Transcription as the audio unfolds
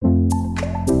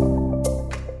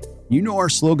You know our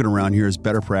slogan around here is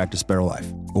better practice, better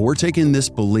life. But we're taking this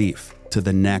belief to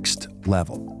the next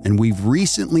level. And we've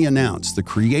recently announced the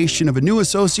creation of a new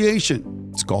association.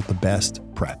 It's called the Best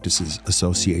Practices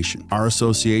Association. Our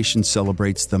association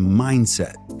celebrates the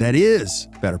mindset that is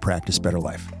better practice, better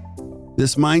life.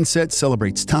 This mindset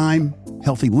celebrates time,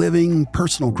 healthy living,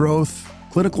 personal growth,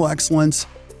 clinical excellence,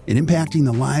 and impacting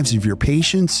the lives of your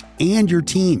patients and your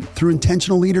team through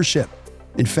intentional leadership.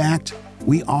 In fact,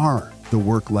 we are the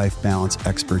work-life balance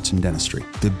experts in dentistry.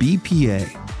 The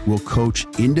BPA will coach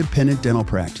independent dental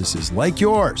practices like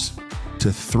yours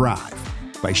to thrive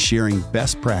by sharing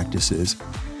best practices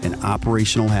and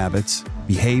operational habits,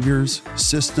 behaviors,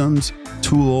 systems,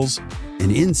 tools,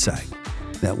 and insight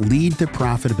that lead to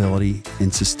profitability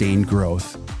and sustained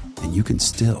growth, and you can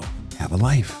still have a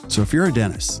life. So if you're a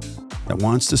dentist that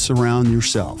wants to surround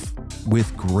yourself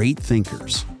with great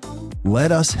thinkers,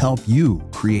 let us help you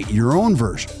create your own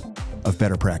version of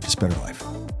better practice, better life.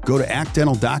 Go to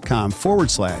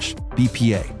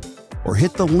actdental.com/BPA or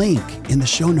hit the link in the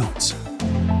show notes.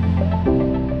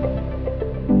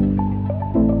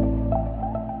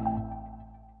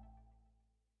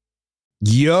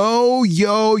 Yo,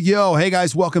 yo, yo. Hey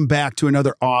guys, welcome back to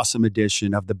another awesome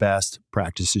edition of the Best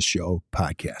Practices Show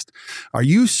podcast. Are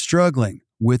you struggling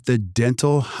with the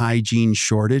dental hygiene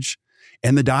shortage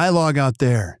and the dialogue out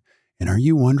there? And are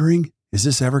you wondering, is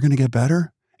this ever going to get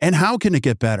better? And how can it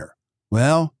get better?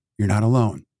 Well, you're not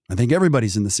alone. I think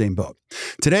everybody's in the same boat.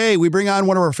 Today, we bring on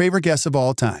one of our favorite guests of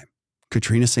all time,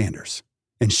 Katrina Sanders,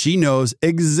 and she knows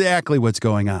exactly what's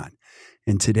going on.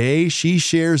 And today, she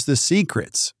shares the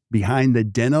secrets behind the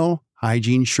dental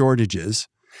hygiene shortages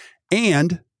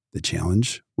and the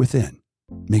challenge within.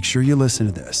 Make sure you listen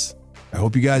to this. I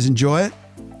hope you guys enjoy it,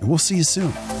 and we'll see you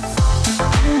soon.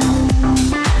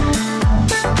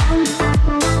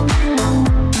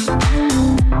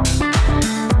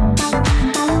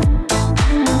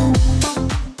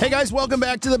 Hey guys, welcome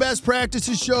back to the Best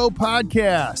Practices Show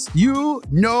podcast. You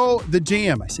know the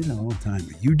jam. I say that all the time,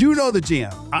 but you do know the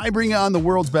jam. I bring on the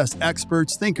world's best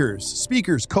experts, thinkers,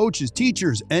 speakers, coaches,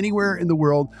 teachers, anywhere in the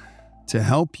world to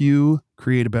help you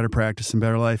create a better practice and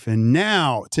better life. And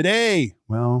now, today,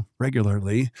 well,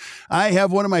 regularly, I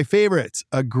have one of my favorites,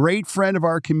 a great friend of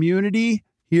our community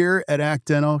here at Act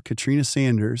Dental, Katrina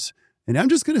Sanders. And I'm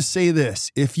just going to say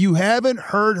this. If you haven't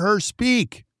heard her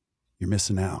speak, you're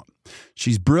missing out.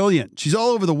 She's brilliant. She's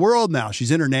all over the world now. She's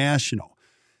international.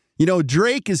 You know,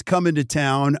 Drake is coming to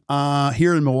town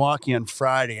here in Milwaukee on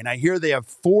Friday, and I hear they have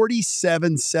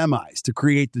 47 semis to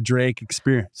create the Drake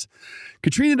experience.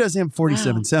 Katrina doesn't have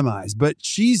 47 semis, but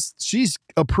she's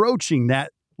approaching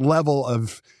that level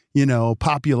of, you know,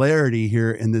 popularity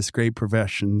here in this great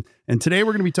profession. And today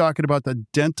we're going to be talking about the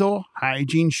dental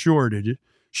hygiene shortage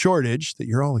that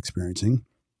you're all experiencing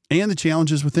and the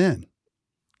challenges within.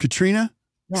 Katrina,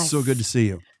 yes. So good to see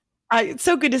you. It's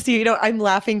so good to see you. You know, I'm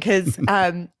laughing because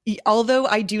although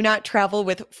I do not travel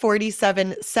with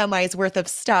 47 semis worth of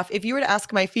stuff, if you were to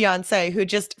ask my fiance who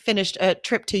just finished a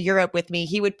trip to Europe with me,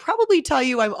 he would probably tell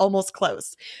you I'm almost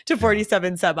close to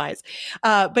 47 semis.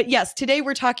 But yes, today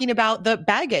we're talking about the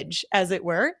baggage, as it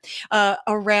were,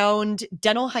 around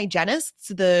dental hygienists,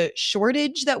 the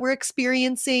shortage that we're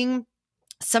experiencing,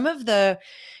 some of the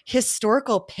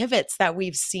historical pivots that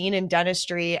we've seen in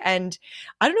dentistry. And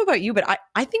I don't know about you, but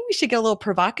I think we should get a little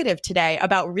provocative today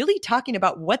about really talking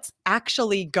about what's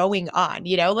actually going on.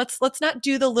 You know, let's not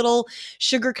do the little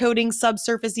sugarcoating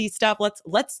subsurfacey stuff.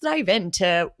 Let's dive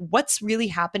into what's really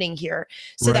happening here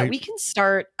so that we can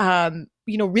start,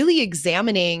 really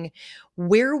examining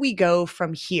where we go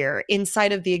from here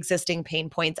inside of the existing pain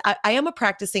points. I am a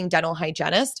practicing dental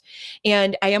hygienist,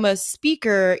 and I am a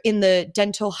speaker in the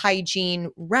dental hygiene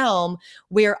realm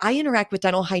where I interact with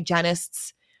dental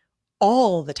hygienists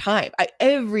all the time,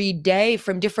 every day,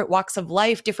 from different walks of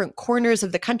life, different corners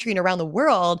of the country and around the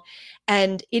world.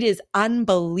 And it is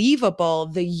unbelievable,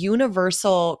 the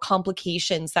universal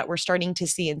complications that we're starting to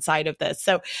see inside of this.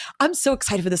 So I'm so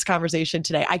excited for this conversation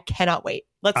today. I cannot wait.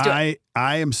 Let's do it.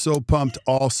 I am so pumped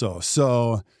also.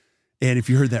 So, and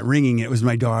if you heard that ringing, it was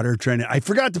my daughter I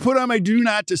forgot to put on my do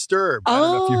not disturb. I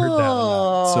don't know if you heard that or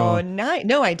not. So, nice.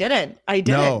 No, I didn't.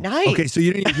 No. Nice. Okay. So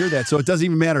you didn't even hear that. So it doesn't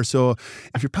even matter. So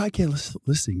if you're podcast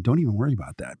listening, don't even worry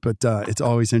about that. But it's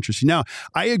always interesting. Now,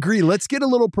 I agree. Let's get a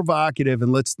little provocative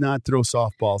and let's not throw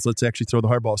softballs. Let's actually throw the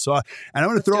hard ball. So, and I'm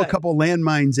going to throw a couple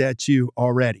landmines at you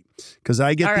already, because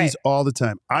I get these all the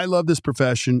time. I love this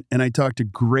profession, and I talk to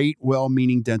great,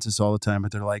 well-meaning dentists all the time,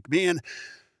 but they're like, man,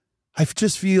 I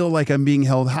just feel like I'm being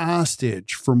held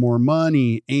hostage for more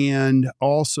money, and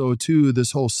also too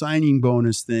this whole signing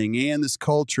bonus thing and this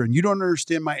culture. And you don't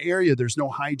understand my area. There's no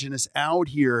hygienist out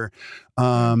here,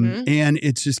 and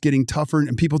it's just getting tougher.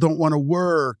 And people don't want to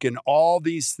work, and all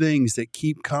these things that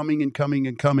keep coming and coming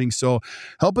and coming. So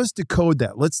help us decode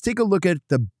that. Let's take a look at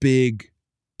the big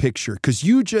picture, because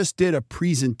you just did a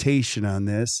presentation on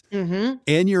this,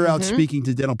 and you're out speaking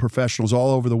to dental professionals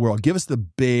all over the world. Give us the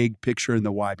big picture and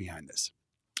the why behind this.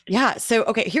 Yeah. So,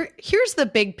 okay, here's the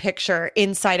big picture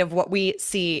inside of what we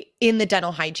see in the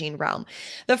dental hygiene realm.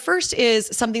 The first is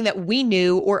something that we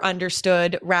knew or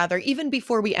understood rather even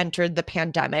before we entered the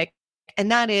pandemic. And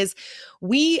that is,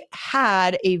 we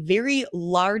had a very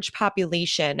large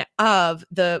population of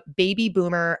the baby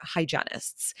boomer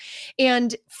hygienists.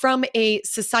 And from a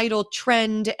societal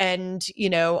trend and,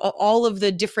 all of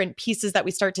the different pieces that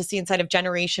we start to see inside of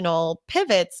generational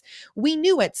pivots, we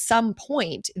knew at some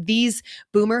point these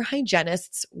boomer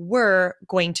hygienists were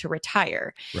going to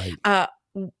retire. Right.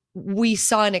 We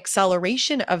saw an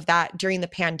acceleration of that during the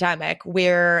pandemic,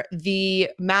 where the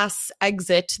mass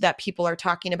exit that people are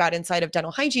talking about inside of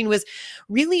dental hygiene was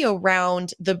really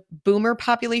around the boomer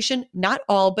population, not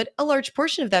all, but a large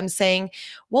portion of them saying,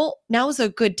 well, now's a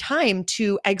good time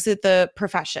to exit the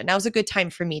profession. Now's a good time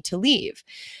for me to leave.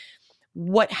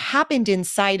 What happened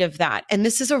inside of that, and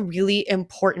this is a really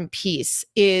important piece,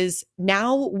 is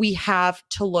now we have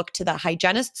to look to the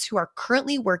hygienists who are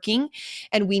currently working,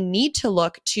 and we need to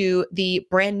look to the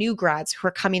brand new grads who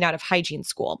are coming out of hygiene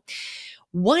school.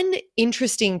 One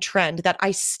interesting trend that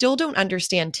I still don't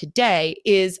understand today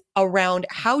is around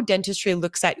how dentistry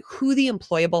looks at who the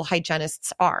employable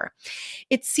hygienists are.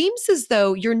 It seems as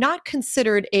though you're not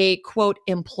considered a, quote,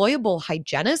 employable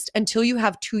hygienist until you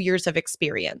have 2 years of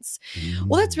experience.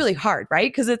 Well, that's really hard, right?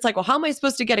 Because it's like, well, how am I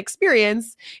supposed to get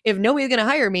experience if nobody's going to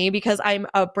hire me because I'm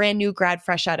a brand new grad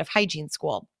fresh out of hygiene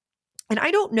school? And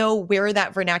I don't know where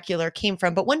that vernacular came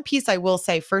from, but one piece I will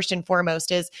say first and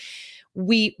foremost is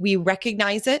we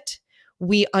recognize it.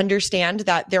 We understand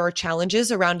that there are challenges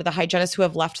around the hygienists who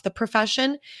have left the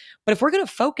profession. But if we're going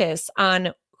to focus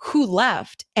on who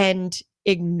left and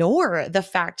ignore the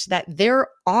fact that there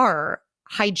are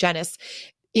hygienists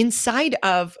inside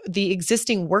of the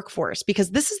existing workforce,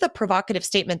 because this is the provocative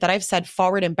statement that I've said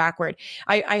forward and backward.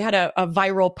 I had a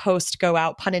viral post go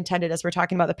out, pun intended, as we're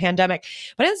talking about the pandemic.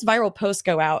 But as viral post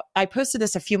go out, I posted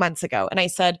this a few months ago, and I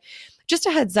said, just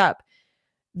a heads up,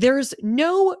 there's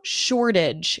no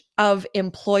shortage of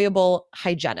employable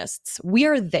hygienists. We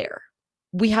are there.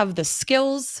 We have the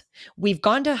skills. We've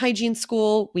gone to hygiene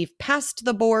school. We've passed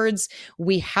the boards.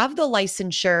 We have the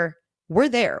licensure. We're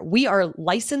there. We are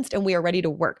licensed and we are ready to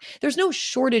work. There's no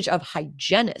shortage of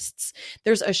hygienists.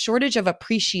 There's a shortage of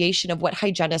appreciation of what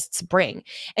hygienists bring.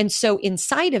 And so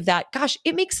inside of that, gosh,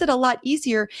 it makes it a lot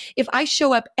easier if I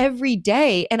show up every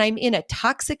day and I'm in a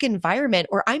toxic environment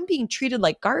or I'm being treated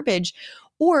like garbage,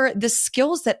 or the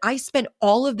skills that I spent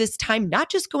all of this time, not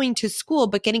just going to school,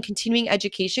 but getting continuing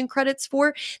education credits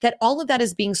for, that all of that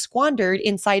is being squandered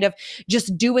inside of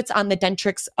just do what's on the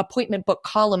Dentrix appointment book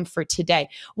column for today.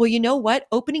 Well, you know what?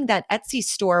 Opening that Etsy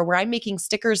store where I'm making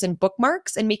stickers and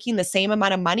bookmarks and making the same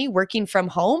amount of money working from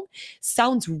home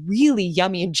sounds really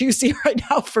yummy and juicy right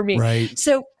now for me. Right.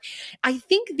 So I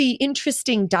think the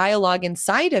interesting dialogue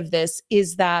inside of this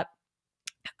is that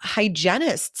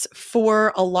hygienists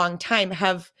for a long time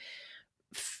have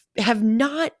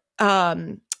not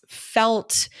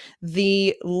felt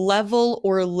the level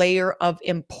or layer of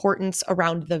importance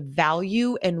around the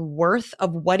value and worth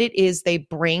of what it is they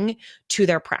bring to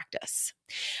their practice.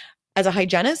 As a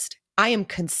hygienist, I am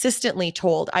consistently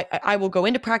told, I will go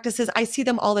into practices, I see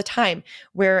them all the time,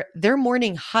 where their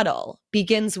morning huddle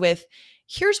begins with,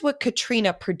 here's what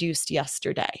Katrina produced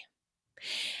yesterday.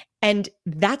 And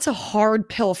that's a hard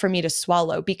pill for me to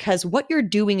swallow, because what you're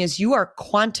doing is you are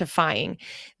quantifying,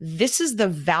 this is the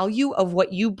value of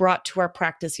what you brought to our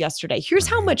practice yesterday. Here's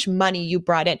how much money you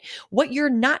brought in. What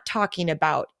you're not talking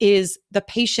about is the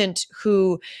patient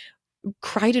who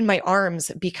cried in my arms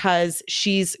because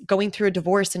she's going through a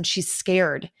divorce and she's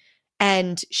scared.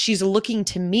 And she's looking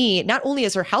to me, not only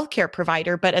as her healthcare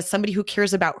provider, but as somebody who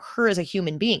cares about her as a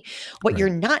human being. What you're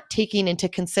not taking into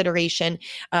consideration,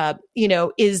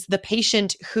 is the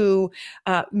patient who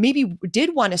maybe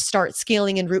did want to start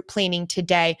scaling and root planing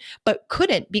today, but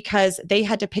couldn't because they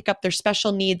had to pick up their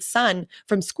special needs son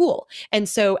from school. And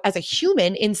so as a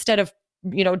human, instead of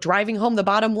driving home the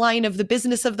bottom line of the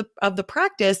business of the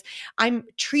practice, I'm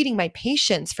treating my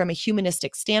patients from a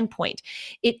humanistic standpoint.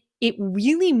 it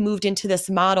really moved into this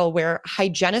model where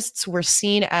hygienists were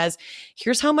seen as,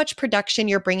 here's how much production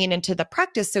you're bringing into the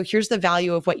practice. So here's the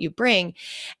value of what you bring.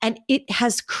 And it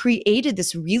has created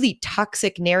this really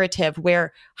toxic narrative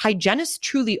where hygienists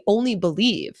truly only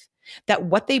believe that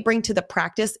what they bring to the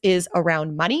practice is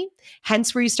around money.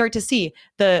 Hence where you start to see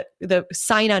the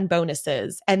sign-on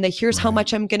bonuses and the here's how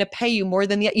much I'm going to pay you more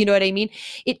than the, you know what I mean?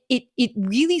 It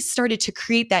really started to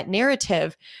create that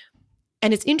narrative.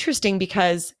 And it's interesting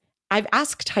because I've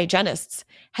asked hygienists,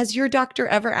 has your doctor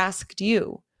ever asked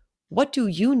you, what do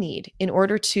you need in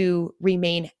order to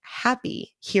remain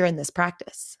happy here in this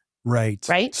practice? Right.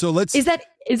 Right. So is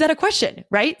that a question?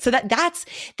 Right. So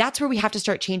that's where we have to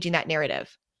start changing that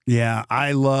narrative. Yeah,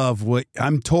 I love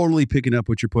I'm totally picking up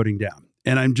what you're putting down.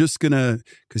 And I'm just going to,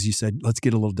 because you said, let's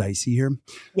get a little dicey here.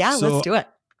 Yeah, so let's do it.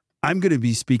 I'm going to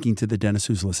be speaking to the dentist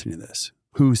who's listening to this,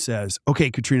 who says, okay,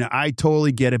 Katrina, I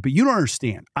totally get it, but you don't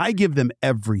understand. I give them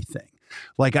everything.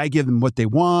 Like I give them what they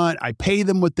want. I pay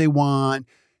them what they want.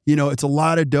 You know, it's a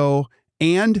lot of dough.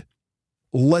 And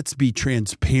let's be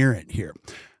transparent here.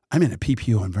 I'm in a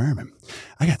PPO environment.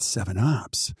 I got 7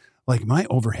 ops. Like my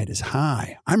overhead is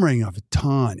high. I'm running off a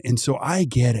ton. And so I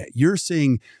get it. You're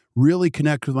saying really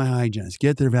connect with my hygienist,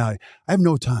 get their value. I have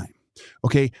no time.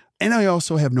 Okay. And I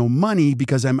also have no money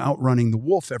because I'm out running the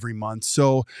wolf every month.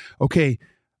 So, okay.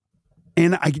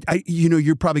 And I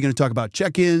you're probably going to talk about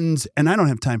check-ins, and I don't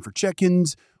have time for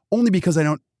check-ins only because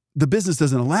the business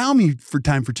doesn't allow me for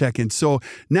time for check-ins. So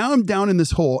now I'm down in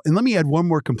this hole. And let me add one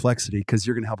more complexity because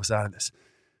you're going to help us out of this.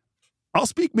 I'll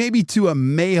speak maybe to a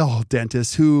male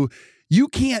dentist who you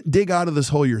can't dig out of this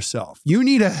hole yourself. You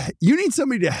need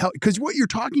somebody to help, because what you're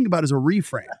talking about is a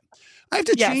reframe. I have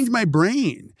to change my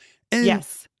brain. And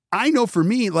I know for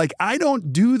me, like I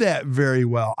don't do that very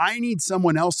well. I need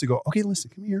someone else to go, okay, listen,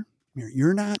 come here.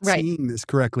 You're not seeing this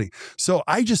correctly. So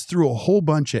I just threw a whole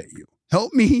bunch at you.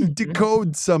 Help me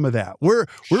decode some of that. Where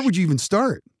would you even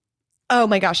start? Oh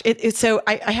my gosh. So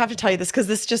I have to tell you this because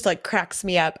this just like cracks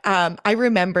me up. I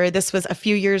remember this was a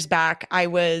few years back. I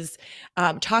was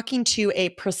talking to a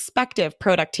prospective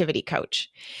productivity coach.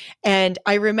 And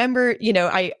I remember,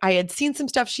 I had seen some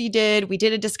stuff she did. We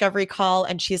did a discovery call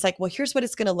and she's like, well, here's what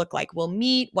it's going to look like. We'll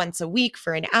meet once a week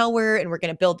for an hour and we're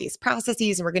going to build these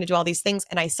processes and we're going to do all these things.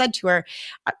 And I said to her,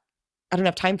 I don't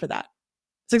have time for that.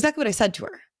 That's exactly what I said to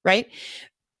her. Right.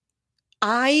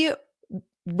 I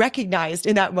recognized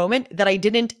in that moment that I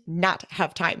didn't not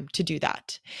have time to do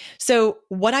that. So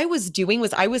what I was doing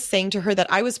was I was saying to her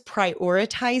that I was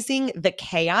prioritizing the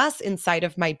chaos inside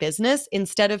of my business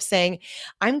instead of saying,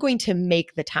 I'm going to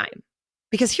make the time.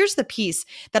 Because here's the piece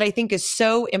that I think is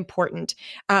so important.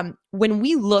 When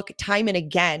we look time and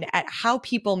again at how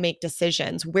people make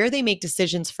decisions, where they make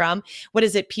decisions from, what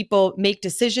is it? People make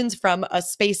decisions from a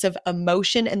space of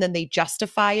emotion and then they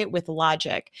justify it with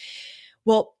logic.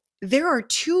 Well, there are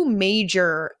 2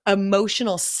 major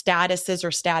emotional statuses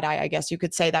or stati, I guess you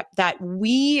could say, that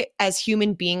we as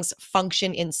human beings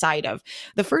function inside of.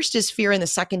 The first is fear and the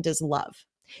second is love.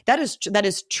 That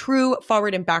is true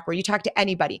forward and backward. You talk to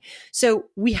anybody. So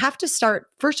we have to start,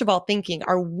 first of all, thinking,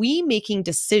 are we making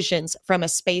decisions from a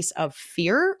space of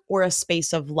fear or a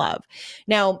space of love?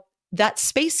 Now, that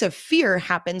space of fear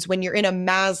happens when you're in a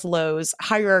Maslow's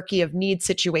hierarchy of needs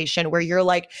situation where you're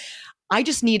like, I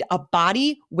just need a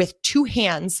body with 2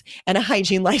 hands and a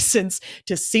hygiene license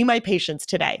to see my patients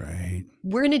today. Right.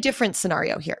 We're in a different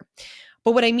scenario here.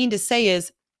 But what I mean to say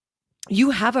is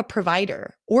you have a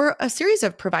provider or a series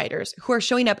of providers who are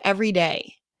showing up every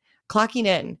day, clocking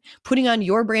in, putting on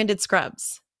your branded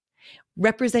scrubs,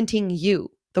 representing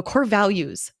you, the core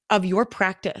values of your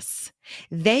practice.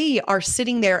 They are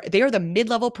sitting there. They are the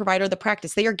mid-level provider of the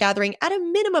practice. They are gathering at a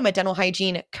minimum a dental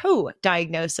hygiene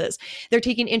co-diagnosis. They're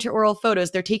taking intraoral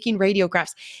photos. They're taking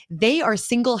radiographs. They are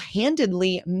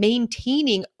single-handedly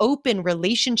maintaining open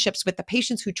relationships with the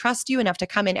patients who trust you enough to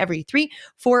come in every 3,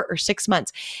 4, or 6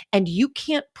 months. And you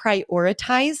can't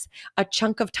prioritize a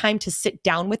chunk of time to sit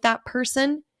down with that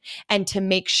person and to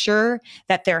make sure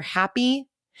that they're happy.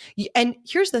 And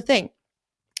here's the thing.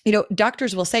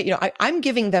 Doctors will say, I'm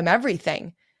giving them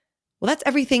everything. Well, that's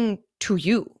everything to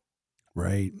you.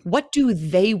 Right. What do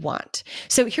they want?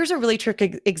 So here's a really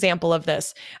tricky example of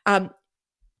this.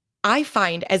 I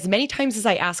find as many times as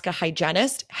I ask a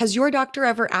hygienist, has your doctor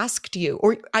ever asked you,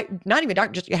 or not even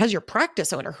doctor, just has your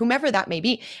practice owner, whomever that may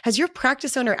be, has your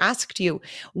practice owner asked you,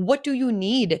 what do you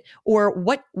need? Or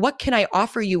what can I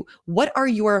offer you? What are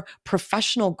your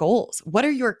professional goals? What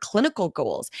are your clinical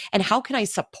goals? And how can I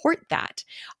support that?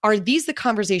 Are these the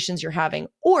conversations you're having?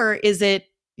 Or is it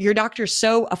your doctor's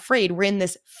so afraid we're in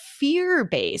this fear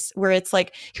base where it's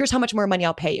like, here's how much more money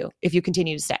I'll pay you if you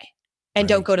continue to stay? and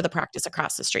don't go to the practice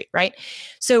across the street, right?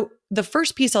 So the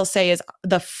first piece I'll say is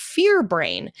the fear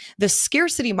brain, the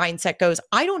scarcity mindset goes,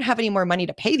 I don't have any more money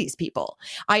to pay these people.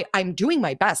 I'm doing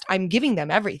my best. I'm giving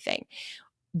them everything.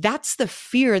 That's the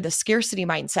fear, the scarcity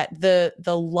mindset.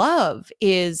 The love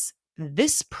is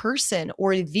this person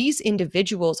or these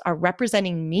individuals are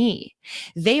representing me.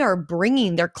 They are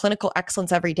bringing their clinical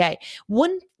excellence every day.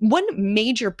 One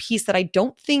major piece that I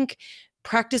don't think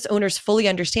practice owners fully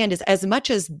understand is as much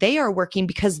as they are working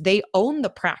because they own the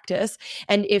practice.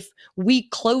 And if we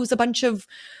close a bunch of,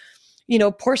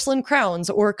 porcelain crowns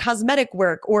or cosmetic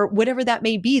work or whatever that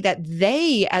may be, that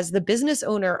they as the business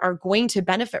owner are going to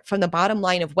benefit from the bottom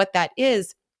line of what that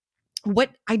is.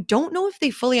 What I don't know if they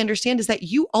fully understand is that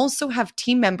you also have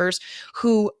team members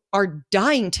who are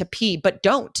dying to pee, but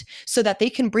don't, so that they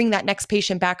can bring that next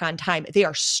patient back on time. They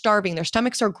are starving. Their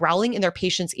stomachs are growling in their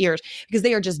patient's ears because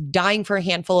they are just dying for a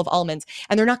handful of almonds.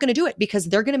 And they're not going to do it because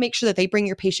they're going to make sure that they bring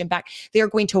your patient back. They are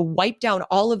going to wipe down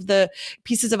all of the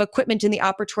pieces of equipment in the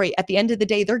operatory. At the end of the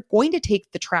day, they're going to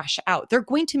take the trash out. They're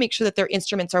going to make sure that their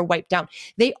instruments are wiped down.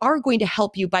 They are going to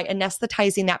help you by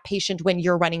anesthetizing that patient when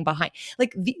you're running behind.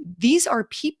 Like these are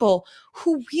people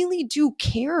who really do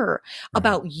care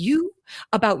about you,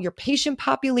 about your patient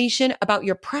population, about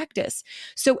your practice.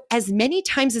 So as many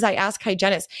times as I ask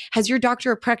hygienists, has your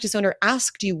doctor or practice owner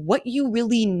asked you what you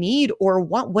really need or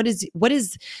want? What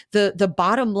is the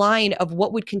bottom line of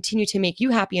what would continue to make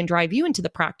you happy and drive you into the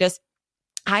practice?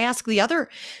 I ask the other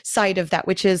side of that,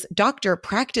 which is doctor,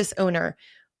 practice owner,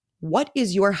 what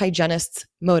is your hygienist's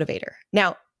motivator?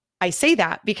 Now, I say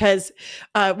that because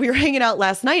we were hanging out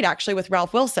last night actually with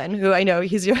Ralph Wilson, who I know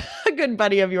he's a good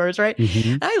buddy of yours, right?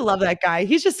 Mm-hmm. I love that guy.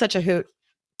 He's just such a hoot.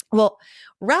 Well,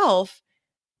 Ralph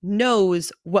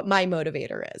knows what my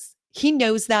motivator is. He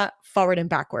knows that forward and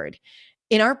backward.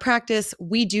 In our practice,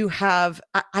 we do have,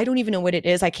 I don't even know what it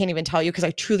is. I can't even tell you because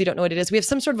I truly don't know what it is. We have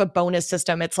some sort of a bonus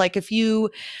system. It's like if you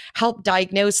help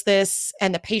diagnose this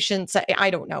and the patients,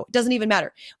 I don't know. It doesn't even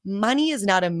matter. Money is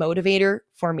not a motivator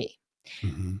for me.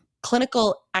 Mm-hmm.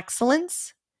 Clinical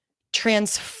excellence,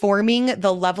 transforming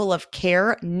the level of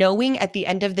care, knowing at the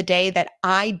end of the day that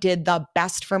I did the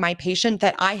best for my patient,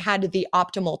 that I had the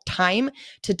optimal time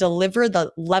to deliver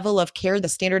the level of care, the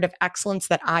standard of excellence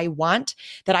that I want,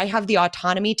 that I have the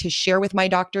autonomy to share with my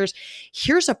doctors.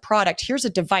 Here's a product, here's a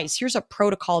device, here's a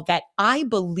protocol that I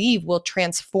believe will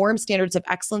transform standards of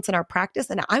excellence in our practice.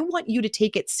 And I want you to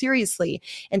take it seriously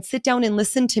and sit down and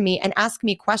listen to me and ask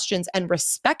me questions and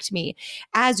respect me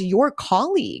as your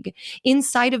colleague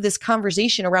inside of this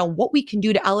conversation around what we can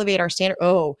do to elevate our standard.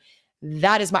 Oh,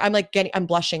 that is I'm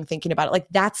blushing thinking about it. Like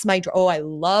that's I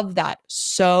love that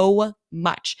so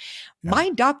much. Yeah.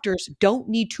 My doctors don't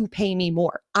need to pay me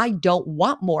more. I don't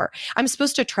want more. I'm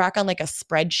supposed to track on like a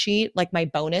spreadsheet, like my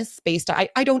bonus based on,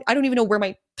 I don't even know where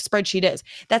my spreadsheet is.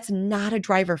 That's not a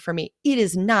driver for me. It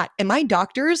is not. And my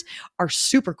doctors are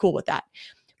super cool with that.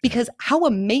 Because how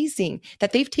amazing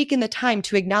that they've taken the time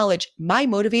to acknowledge my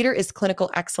motivator is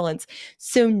clinical excellence.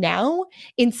 So now,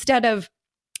 instead of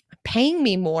paying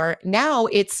me more, now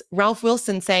it's Ralph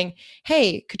Wilson saying,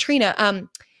 hey, Katrina,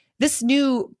 this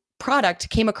new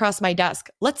product came across my desk.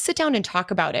 Let's sit down and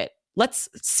talk about it. Let's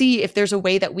see if there's a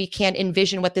way that we can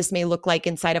envision what this may look like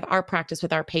inside of our practice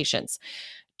with our patients.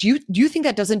 Do you think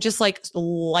that doesn't just like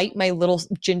light my little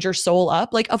ginger soul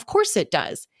up? Like, of course it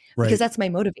does. Right. Because that's my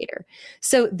motivator.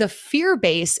 So the fear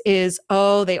base is,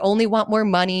 oh, they only want more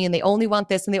money and they only want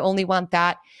this and they only want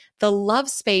that. The love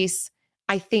space,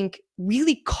 I think,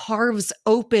 really carves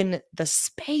open the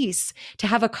space to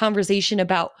have a conversation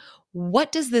about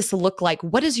what does this look like?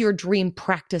 What does your dream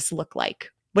practice look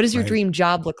like? What does your dream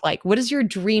job look like? What does your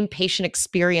dream patient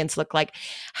experience look like?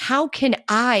 How can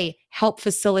I help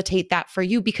facilitate that for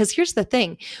you? Because here's the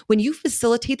thing. When you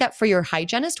facilitate that for your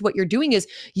hygienist, what you're doing is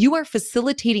you are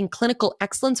facilitating clinical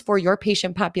excellence for your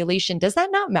patient population. Does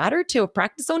that not matter to a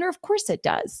practice owner? Of course it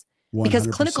does. 100%. Because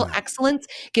clinical excellence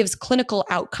gives clinical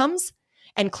outcomes.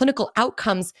 And clinical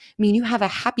outcomes mean you have a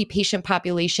happy patient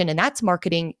population. And that's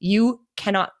marketing you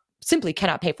simply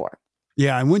cannot pay for.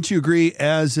 Yeah. And wouldn't you agree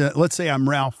let's say I'm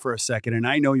Ralph for a second and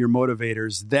I know your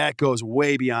motivators, that goes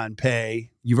way beyond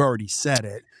pay. You've already said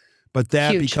it, but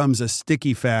that becomes a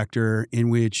sticky factor in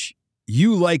which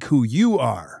you like who you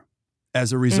are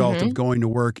as a result of going to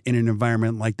work in an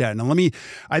environment like that. Now,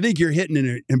 I think you're hitting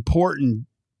an important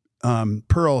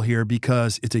pearl here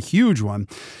because it's a huge one.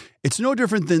 It's no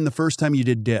different than the first time you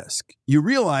did disc. You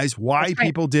realize why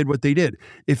people did what they did.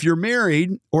 If you're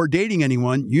married or dating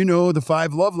anyone, you know the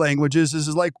 5 love languages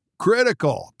is like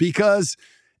critical because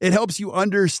it helps you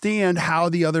understand how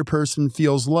the other person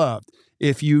feels loved.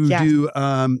 if you Yes.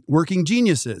 do Working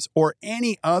Geniuses or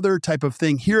any other type of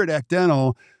thing. Here at Act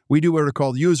Dental, we do what are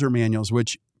called user manuals,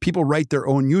 which people write their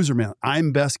own user manual.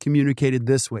 I'm best communicated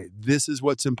this way. This is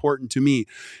what's important to me.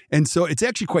 And so it's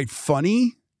actually quite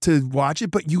funny to watch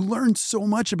it, but you learn so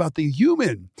much about the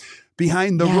human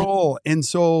behind the role. And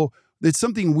so it's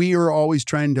something we are always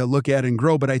trying to look at and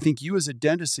grow. But I think you as a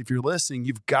dentist, if you're listening,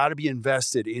 you've got to be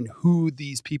invested in who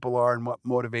these people are and what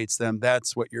motivates them.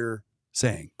 That's what you're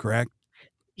saying, correct?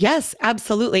 Yes,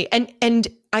 absolutely. And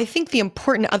I think the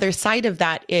important other side of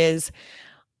that is,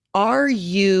 are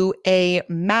you a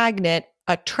magnet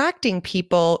attracting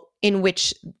people in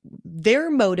which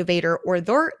their motivator or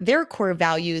their core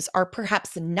values are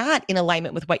perhaps not in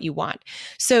alignment with what you want?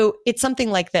 So it's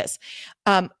something like this.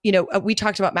 We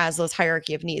talked about Maslow's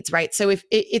hierarchy of needs, right? So if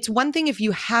it's one thing if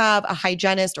you have a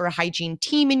hygienist or a hygiene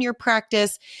team in your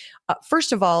practice,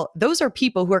 first of all, those are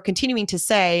people who are continuing to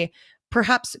say,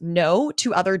 perhaps no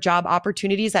to other job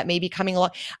opportunities that may be coming along.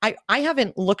 I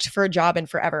haven't looked for a job in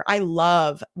forever. I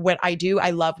love what I do. I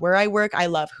love where I work. I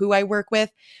love who I work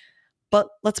with. But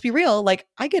let's be real, like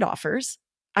I get offers.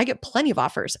 I get plenty of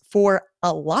offers for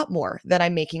a lot more than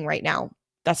I'm making right now.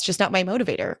 That's just not my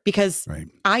motivator because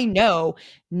I know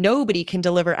nobody can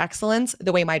deliver excellence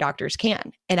the way my doctors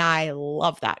can. And I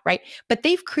love that, right? But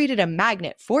they've created a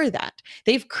magnet for that.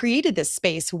 They've created this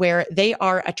space where they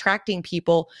are attracting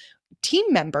people, team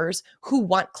members who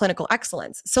want clinical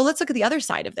excellence. So let's look at the other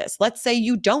side of this. Let's say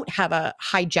you don't have a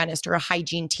hygienist or a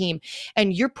hygiene team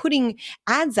and you're putting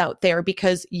ads out there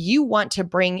because you want to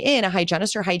bring in a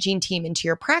hygienist or hygiene team into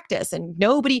your practice and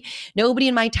nobody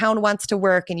in my town wants to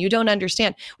work and you don't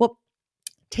understand. Well,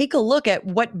 take a look at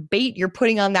what bait you're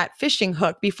putting on that fishing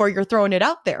hook before you're throwing it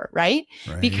out there, right?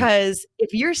 Because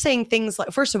if you're saying things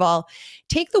like, first of all,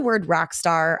 take the word rock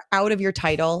star out of your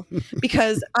title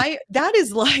because that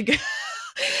is like,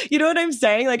 you know what I'm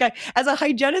saying? Like as a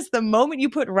hygienist, the moment you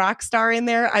put rock star in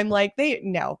there, I'm like,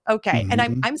 no, okay. And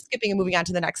I'm skipping and moving on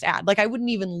to the next ad. Like I wouldn't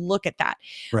even look at that.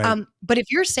 But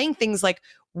if you're saying things like,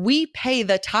 we pay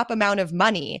the top amount of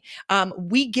money,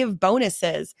 we give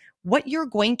bonuses, what you're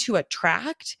going to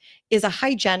attract is a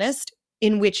hygienist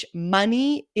in which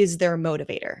money is their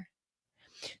motivator.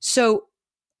 So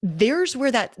there's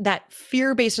where that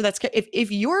fear-based or that's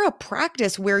if you're a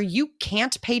practice where you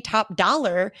can't pay top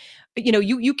dollar,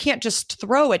 you can't just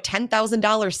throw a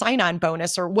 $10,000 sign-on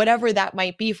bonus or whatever that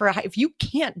might be if you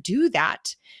can't do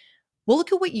that, well,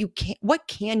 look at what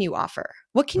can you offer?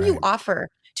 What can you offer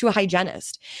to a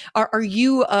hygienist? Are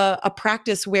you a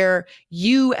practice where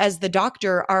you as the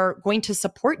doctor are going to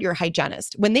support your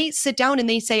hygienist? When they sit down and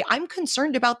they say, I'm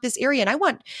concerned about this area and I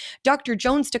want Dr.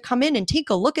 Jones to come in and take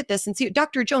a look at this and see,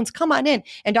 Dr. Jones, come on in.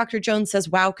 And Dr. Jones says,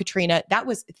 wow, Katrina,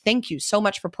 thank you so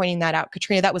much for pointing that out.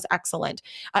 Katrina, that was excellent.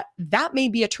 That may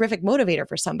be a terrific motivator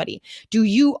for somebody. Do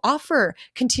you offer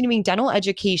continuing dental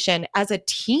education as a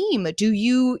team? Do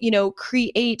you,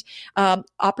 create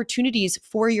opportunities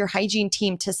for your hygiene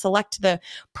team to select the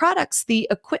products, the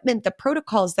equipment, the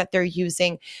protocols that they're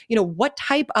using? What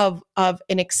type of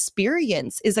an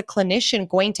experience is a clinician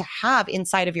going to have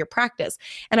inside of your practice?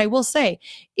 And I will say,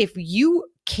 if you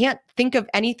can't think of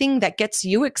anything that gets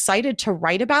you excited to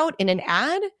write about in an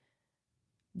ad,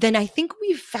 then I think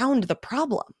we've found the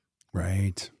problem.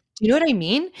 Right. You know what I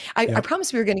mean? I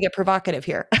promise we were going to get provocative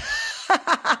here.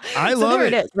 I love there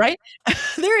it. It is, right?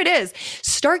 There it is.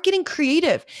 Start getting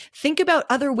creative. Think about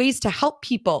other ways to help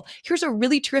people. Here's a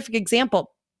really terrific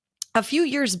example. A few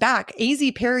years back, AZ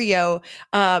Perio,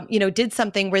 did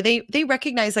something where they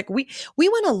recognized like we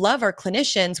want to love our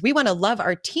clinicians, we want to love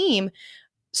our team.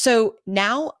 So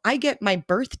now I get my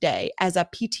birthday as a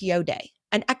PTO day,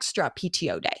 an extra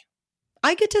PTO day.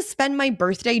 I get to spend my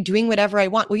birthday doing whatever I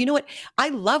want. Well, you know what? I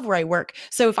love where I work.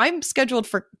 So if I'm scheduled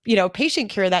for, patient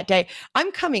care that day,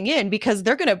 I'm coming in because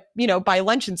they're going to, buy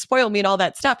lunch and spoil me and all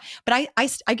that stuff. But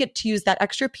I get to use that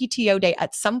extra PTO day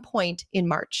at some point in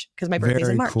March because my birthday's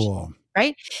in March. Cool.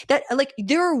 Right? That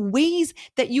there are ways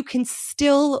that you can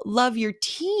still love your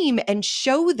team and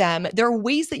show them. There are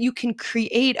ways that you can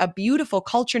create a beautiful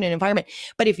culture and an environment.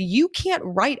 But if you can't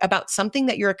write about something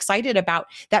that you're excited about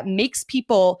that makes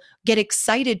people get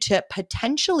excited to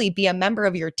potentially be a member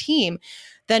of your team,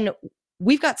 then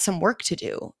we've got some work to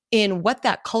do in what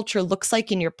that culture looks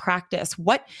like in your practice,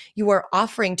 what you are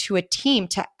offering to a team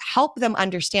to help them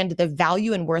understand the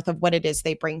value and worth of what it is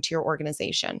they bring to your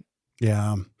organization.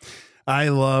 Yeah. I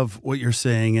love what you're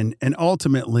saying. And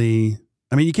ultimately,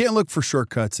 I mean, you can't look for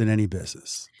shortcuts in any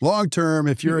business. Long term,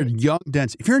 if you're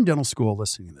if you're in dental school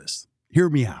listening to this, hear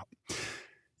me out.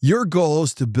 Your goal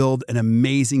is to build an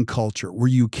amazing culture where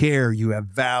you care, you have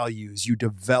values, you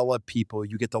develop people,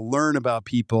 you get to learn about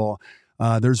people.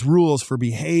 There's rules for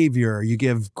behavior. You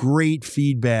give great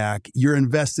feedback. You're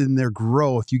invested in their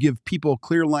growth. You give people a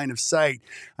clear line of sight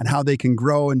on how they can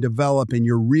grow and develop, and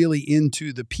you're really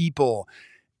into the people.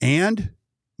 And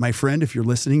my friend, if you're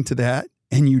listening to that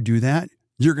and you do that,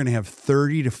 you're going to have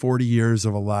 30 to 40 years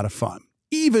of a lot of fun,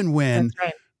 even when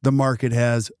the market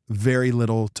has very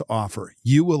little to offer.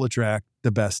 You will attract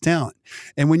the best talent.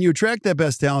 And when you attract that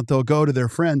best talent, they'll go to their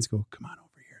friends, go, come on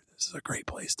over here. This is a great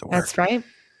place to work. That's right.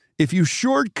 If you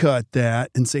shortcut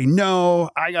that and say, no,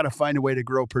 I got to find a way to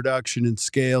grow production and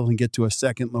scale and get to a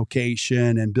second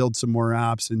location and build some more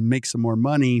ops and make some more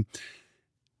money,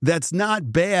 that's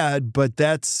not bad, but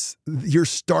you're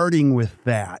starting with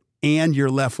that. And you're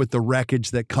left with the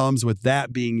wreckage that comes with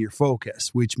that being your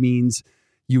focus, which means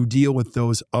you deal with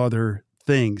those other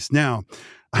things. Now,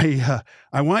 I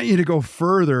want you to go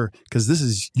further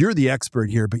because you're the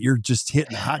expert here, but you're just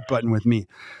hitting the hot button with me.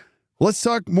 Let's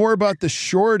talk more about the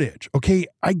shortage. Okay,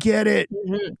 I get it.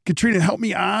 Mm-hmm. Katrina, help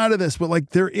me out of this.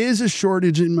 But there is a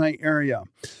shortage in my area.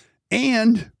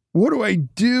 And what do I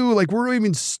do? Where do I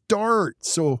even start?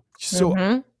 So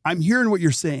I'm hearing what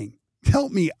you're saying.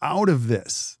 Help me out of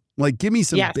this. Give me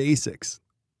some basics.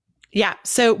 Yeah.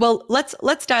 So,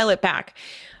 let's dial it back.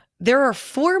 There are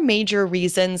 4 major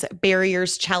reasons,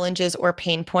 barriers, challenges, or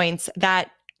pain points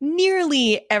that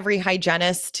nearly every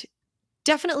hygienist,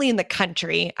 definitely in the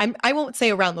country, I won't say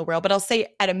around the world, but I'll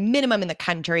say at a minimum in the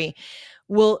country,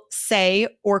 will say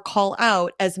or call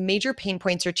out as major pain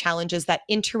points or challenges that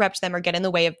interrupt them or get in the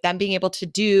way of them being able to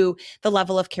do the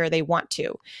level of care they want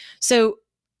to. So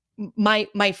my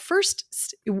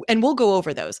first, and we'll go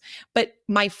over those, but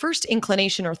my first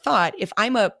inclination or thought, if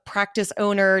I'm a practice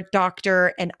owner,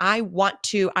 doctor, and I want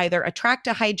to either attract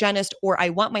a hygienist or I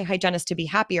want my hygienist to be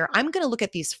happier, I'm going to look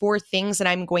at these 4 things and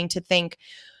I'm going to think,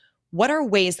 what are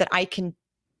ways that I can,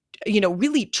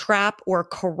 really trap or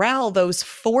corral those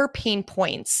 4 pain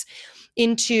points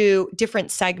into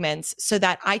different segments so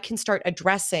that I can start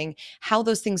addressing how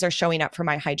those things are showing up for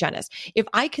my hygienist. If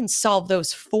I can solve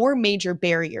those 4 major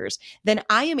barriers, then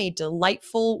I am a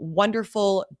delightful,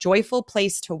 wonderful, joyful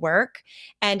place to work.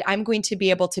 And I'm going to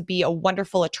be able to be a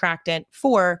wonderful attractant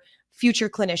for future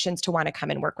clinicians to want to come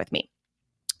and work with me.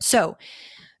 So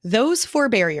those 4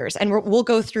 barriers, and we'll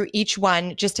go through each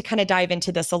one just to kind of dive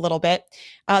into this a little bit.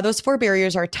 Those 4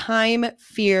 barriers are time,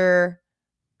 fear,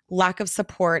 lack of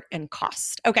support, and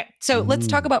cost. Okay, so let's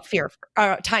talk about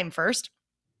time first.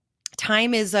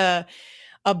 Time is a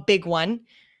big one.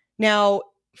 Now,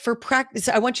 for practice,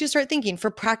 I want you to start thinking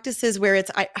for practices where it's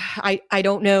I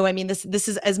don't know. I mean, this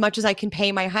is as much as I can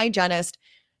pay my hygienist.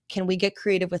 Can we get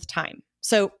creative with time?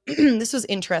 So this was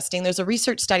interesting. There's a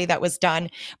research study that was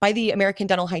done by the American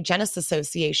Dental Hygienists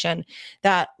Association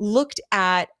that looked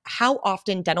at how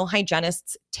often dental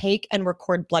hygienists take and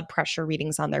record blood pressure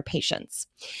readings on their patients.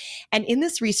 And in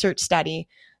this research study,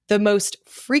 the most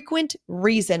frequent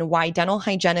reason why dental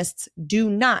hygienists do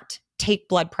not take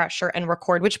blood pressure and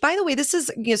record, which, by the way, this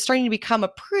is starting to become a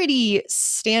pretty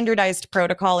standardized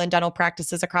protocol in dental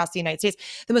practices across the United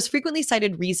States. The most frequently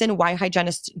cited reason why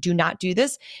hygienists do not do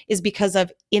this is because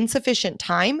of insufficient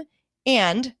time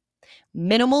and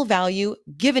minimal value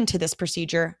given to this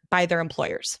procedure by their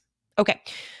employers. Okay,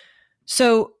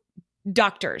 so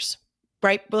doctors,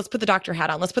 right? Let's put the doctor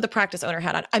hat on. Let's put the practice owner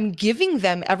hat on. I'm giving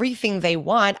them everything they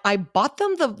want. I bought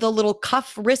them the little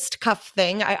wrist cuff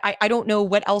thing. I don't know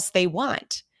what else they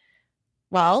want.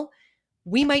 Well,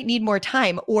 we might need more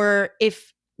time. Or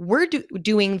if we're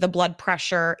doing the blood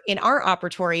pressure in our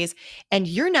operatories and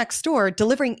you're next door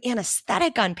delivering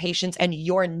anesthetic on patients and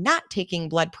you're not taking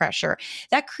blood pressure,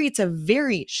 that creates a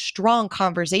very strong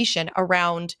conversation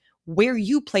around where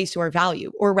you place your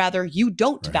value, or rather you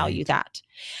don't value that.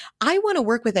 I want to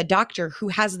work with a doctor who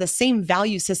has the same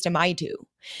value system I do.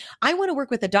 I want to work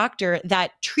with a doctor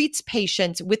that treats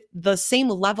patients with the same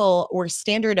level or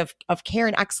standard of care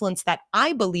and excellence that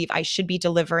I believe I should be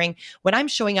delivering when I'm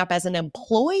showing up as an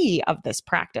employee of this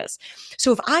practice.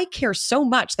 So if I care so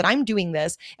much that I'm doing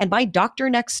this and my doctor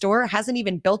next door hasn't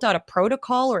even built out a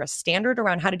protocol or a standard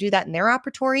around how to do that in their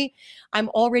operatory, I'm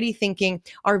already thinking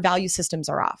our value systems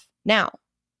are off. Now,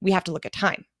 we have to look at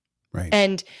time. Right.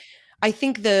 And I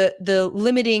think the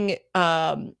limiting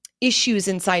issues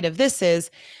inside of this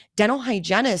is dental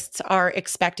hygienists are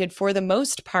expected, for the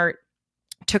most part,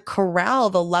 to corral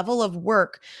the level of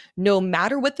work no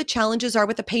matter what the challenges are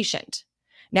with the patient.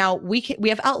 Now we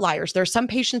have outliers. There are some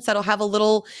patients that'll have a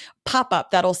little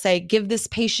pop-up that'll say, give this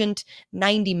patient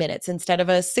 90 minutes instead of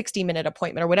a 60-minute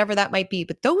appointment or whatever that might be.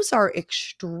 But those are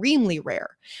extremely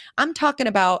rare. I'm talking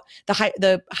about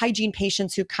the hygiene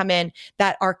patients who come in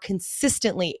that are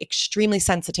consistently extremely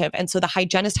sensitive. And so the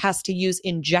hygienist has to use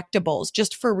injectables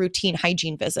just for routine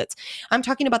hygiene visits. I'm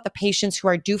talking about the patients who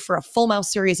are due for a full mouth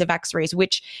series of x-rays,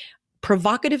 which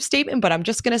provocative statement, but I'm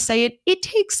just going to say it. It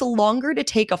takes longer to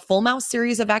take a full mouth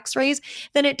series of x-rays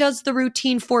than it does the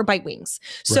routine 4 bite wings.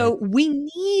 So we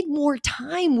need more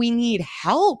time. We need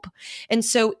help. And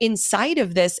so inside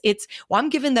of this, it's, well, I'm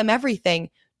giving them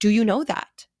everything. Do you know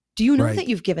that? Do you know that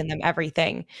you've given them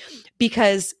everything?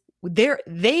 Because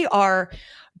they are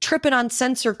tripping on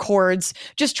sensor cords,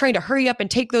 just trying to hurry up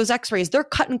and take those x-rays. They're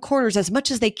cutting corners as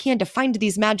much as they can to find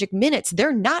these magic minutes.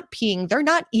 They're not peeing. They're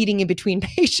not eating in between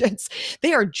patients.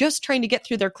 They are just trying to get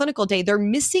through their clinical day. They're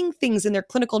missing things in their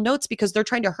clinical notes because they're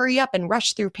trying to hurry up and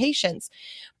rush through patients.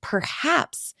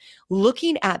 Perhaps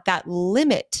looking at that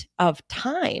limit of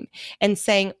time and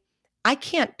saying, I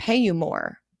can't pay you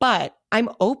more, but I'm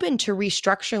open to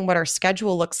restructuring what our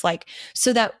schedule looks like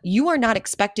so that you are not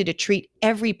expected to treat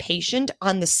every patient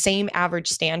on the same average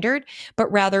standard, but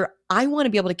rather I want to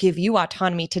be able to give you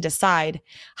autonomy to decide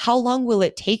how long will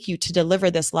it take you to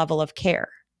deliver this level of care.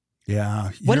 Yeah.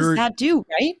 What does that do,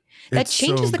 right? That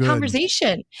changes so the good.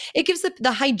 Conversation. It gives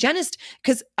the hygienist,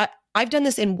 because I've done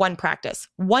this in one practice.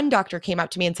 One doctor came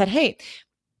out to me and said, hey,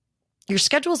 your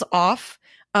schedule's off.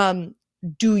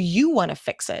 Do you want to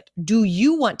fix it? Do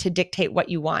you want to dictate what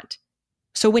you want?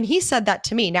 So when he said that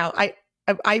to me, now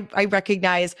I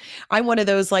recognize I'm one of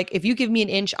those, like, if you give me an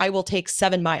inch, I will take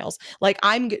 7 miles. Like,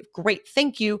 I'm great.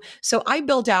 Thank you. So I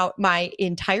built out my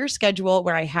entire schedule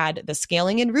where I had the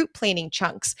scaling and route planning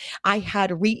chunks. I had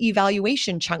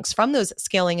reevaluation chunks from those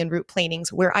scaling and route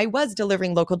plannings where I was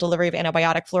delivering local delivery of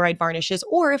antibiotic fluoride varnishes,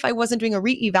 or if I wasn't doing a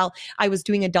reeval, I was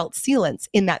doing adult sealants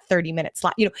in that 30-minute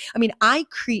slot. I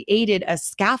created a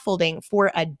scaffolding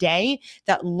for a day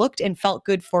that looked and felt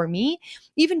good for me,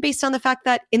 even based on the fact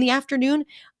that in the afternoon,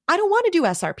 I don't want to do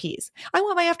SRPs. I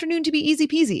want my afternoon to be easy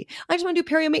peasy. I just want to do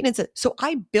perio maintenance. So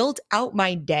I built out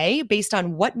my day based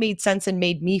on what made sense and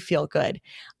made me feel good.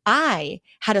 I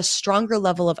had a stronger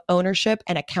level of ownership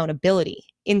and accountability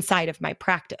inside of my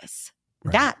practice.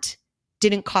 Right. That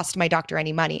didn't cost my doctor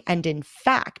any money. And in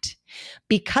fact,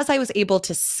 because I was able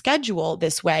to schedule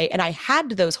this way and I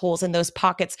had those holes and those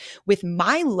pockets with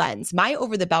my lens, my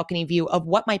over the balcony view of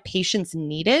what my patients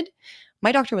needed,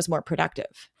 my doctor was more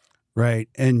productive. Right.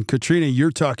 And Katrina,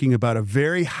 you're talking about a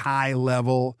very high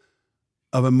level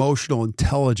of emotional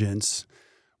intelligence,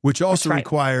 which also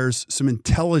requires some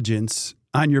intelligence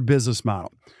on your business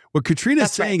model. What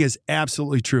Katrina's saying is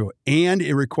absolutely true. And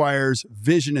it requires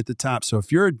vision at the top. So if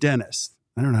you're a dentist,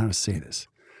 I don't know how to say this,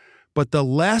 but the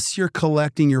less you're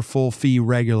collecting your full fee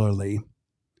regularly,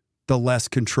 the less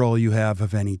control you have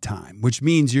of any time, which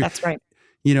means you're,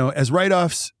 as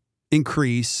write-offs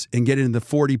increase and get into the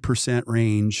 40%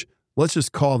 range, let's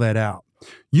just call that out.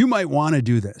 You might want to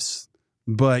do this,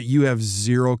 but you have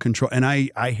zero control. And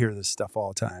I hear this stuff all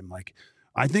the time. Like,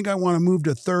 I think I want to move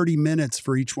to 30 minutes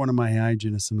for each one of my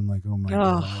hygienists. And I'm like, oh my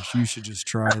gosh, you should just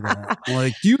try that.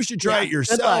 Like, you should try it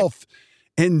yourself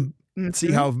and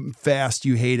see how fast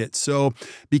you hate it. So,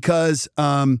 because,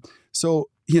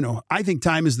 I think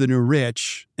time is the new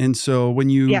rich. And so when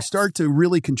you start to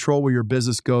really control where your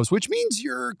business goes, which means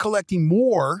you're collecting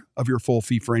more of your full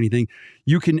fee for anything,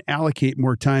 you can allocate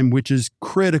more time, which is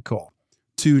critical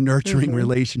to nurturing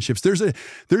relationships.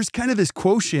 There's kind of this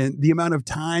quotient, the amount of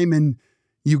time and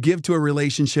you give to a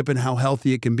relationship and how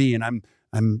healthy it can be. And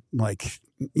I'm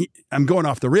going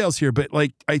off the rails here, but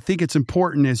like, I think it's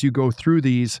important as you go through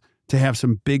these to have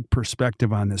some big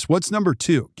perspective on this. What's number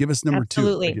 2? Give us number 2.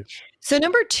 Absolutely. So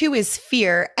number 2 is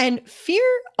fear. And fear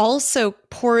also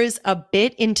pours a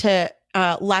bit into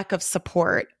lack of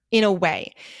support in a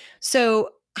way. So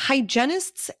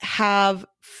hygienists have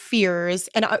fears,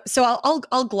 and so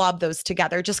I'll glob those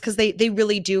together just because they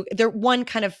really do. They're one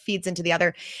kind of feeds into the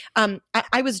other.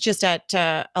 I was just at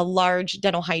a large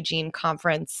dental hygiene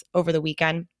conference over the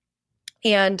weekend,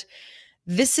 and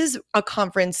this is a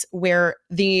conference where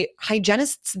the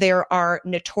hygienists there are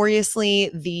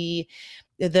notoriously the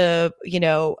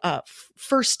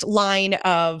first line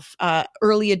of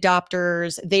early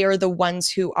adopters. They are the ones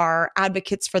who are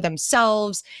advocates for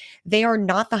themselves. They are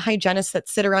not the hygienists that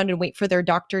sit around and wait for their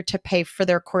doctor to pay for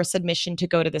their course admission to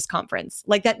go to this conference.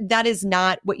 Like that is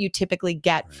not what you typically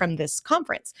get from this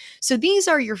conference. So these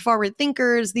are your forward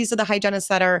thinkers. These are the hygienists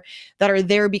that are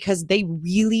there because they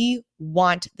really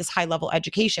want this high level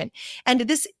education. And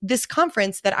this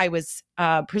conference that I was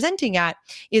presenting at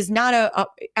is not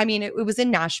it was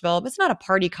in Nashville, but it's not a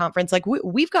party conference. Like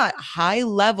we've got high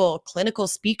level clinical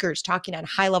speakers talking on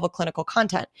high level clinical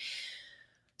content.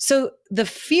 So the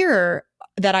fear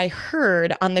that I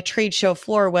heard on the trade show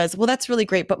floor was, well, that's really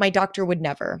great, but my doctor would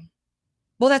never.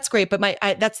 Well, that's great, but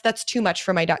that's too much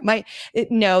for my doc.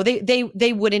 No,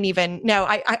 they wouldn't even. No,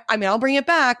 I mean, I'll bring it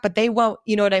back, but they won't.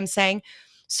 You know what I'm saying?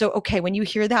 So, okay, when you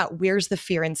hear that, where's the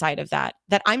fear inside of that?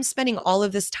 That I'm spending all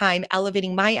of this time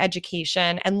elevating my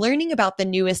education and learning about the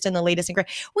newest and the latest and great.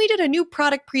 We did a new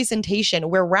product presentation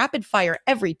where rapid fire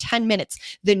every 10 minutes,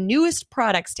 the newest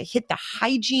products to hit the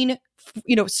hygiene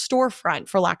storefront,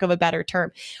 for lack of a better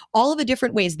term, all of the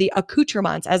different ways, the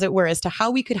accoutrements, as it were, as to how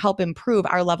we could help improve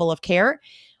our level of care.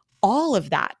 All of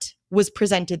that was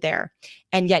presented there.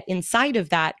 And yet inside of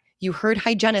that, you heard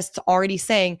hygienists already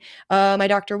saying, my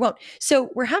doctor won't. So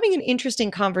we're having an interesting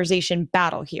conversation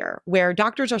battle here where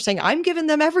doctors are saying, I'm giving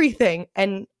them everything.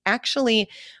 And actually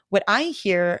what I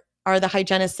hear are the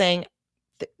hygienists saying,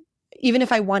 even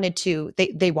if I wanted to,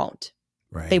 they won't.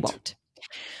 Right. They won't.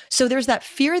 So there's that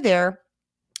fear there.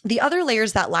 The other layer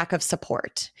is that lack of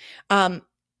support.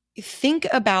 Think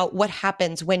about what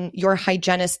happens when your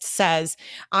hygienist says,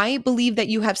 I believe that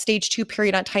you have stage 2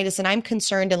 periodontitis and I'm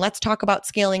concerned, and let's talk about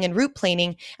scaling and root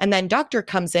planing. And then doctor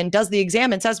comes in, does the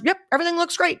exam and says, yep, everything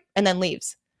looks great, and then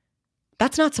leaves.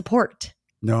 That's not support.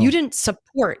 No. You didn't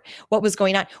support what was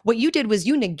going on. What you did was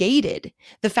you negated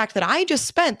the fact that I just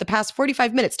spent the past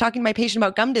 45 minutes talking to my patient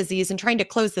about gum disease and trying to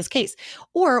close this case.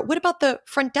 Or what about the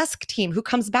front desk team who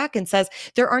comes back and says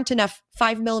there aren't enough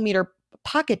 5mm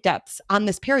pocket depths on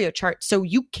this perio chart, so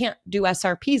you can't do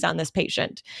SRPs on this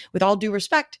patient? With all due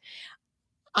respect,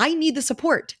 I need the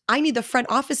support. I need the front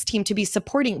office team to be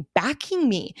supporting, backing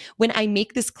me when I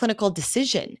make this clinical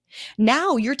decision.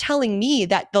 Now you're telling me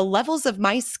that the levels of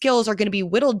my skills are going to be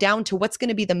whittled down to what's going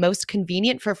to be the most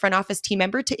convenient for a front office team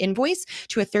member to invoice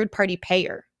to a third-party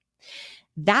payer.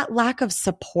 That lack of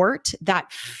support,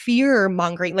 that fear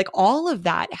mongering, like all of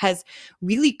that has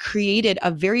really created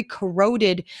a very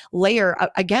corroded layer,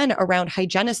 again, around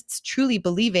hygienists truly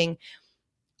believing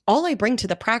all I bring to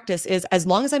the practice is, as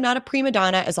long as I'm not a prima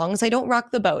donna, as long as I don't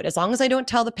rock the boat, as long as I don't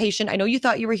tell the patient, I know you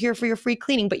thought you were here for your free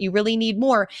cleaning, but you really need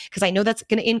more, because I know that's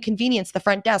going to inconvenience the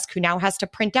front desk who now has to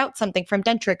print out something from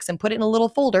Dentrix and put it in a little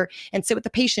folder and sit with the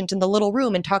patient in the little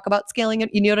room and talk about scaling it.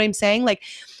 You know what I'm saying? Like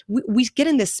we get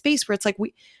in this space where it's like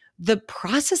the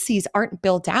processes aren't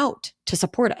built out to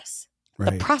support us.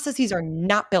 Right. The processes are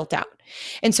not built out.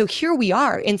 And so here we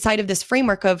are inside of this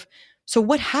framework of, so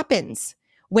what happens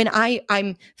when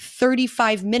I'm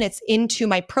 35 minutes into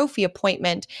my prophy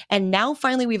appointment, and now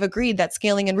finally we've agreed that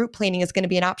scaling and root planing is going to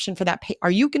be an option for that.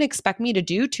 Are you going to expect me to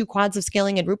do 2 quads of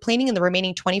scaling and root planing in the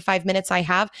remaining 25 minutes I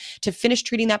have to finish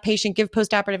treating that patient, give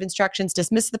postoperative instructions,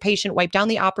 dismiss the patient, wipe down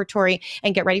the operatory,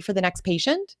 and get ready for the next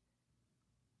patient?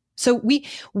 So we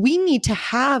need to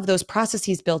have those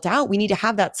processes built out. We need to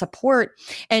have that support,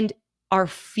 and our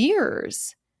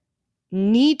fears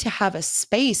need to have a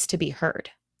space to be heard.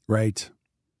 Right.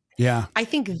 Yeah. I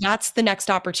think that's the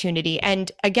next opportunity.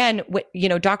 And again,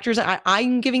 doctors,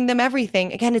 I'm giving them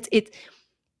everything. Again,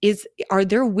 are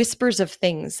there whispers of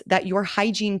things that your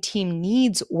hygiene team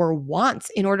needs or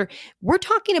wants in order? We're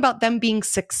talking about them being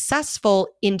successful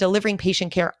in delivering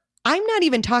patient care. I'm not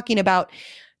even talking about,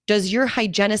 does your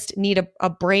hygienist need a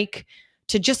break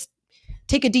to just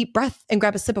take a deep breath and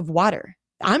grab a sip of water?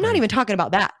 I'm not even talking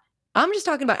about that. I'm just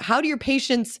talking about, how do your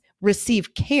patients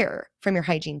receive care from your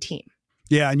hygiene team?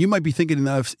 Yeah, and you might be thinking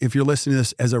of, if you're listening to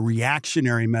this, as a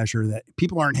reactionary measure, that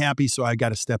people aren't happy, so I got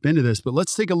to step into this. But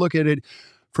let's take a look at it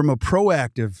from a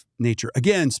proactive nature.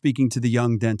 Again, speaking to the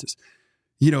young dentist,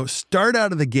 start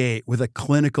out of the gate with a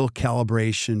clinical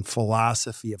calibration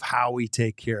philosophy of how we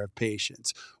take care of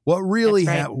patients. What really,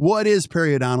 what is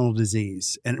periodontal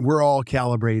disease? And we're all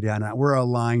calibrated on it. We're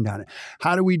aligned on it.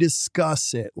 How do we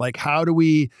discuss it? Like,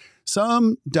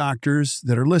 some doctors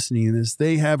that are listening to this,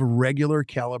 they have regular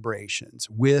calibrations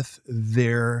with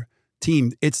their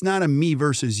team. It's not a me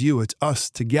versus you. It's us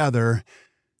together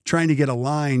trying to get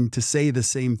aligned to say the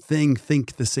same thing,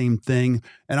 think the same thing.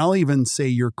 And I'll even say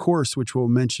your course, which we'll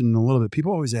mention in a little bit.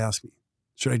 People always ask me,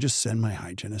 should I just send my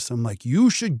hygienist? I'm like, you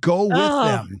should go with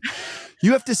them.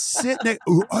 You have to sit next.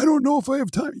 I don't know if I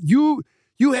have time.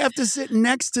 You have to sit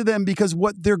next to them, because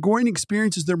what they're going to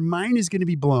experience is their mind is going to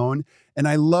be blown. And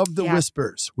I love the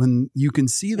whispers when you can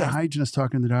see the hygienist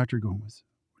talking to the doctor going, what do you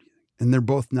think? And they're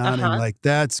both nodding like,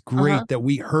 that's great that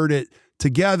we heard it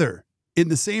together in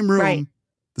the same room,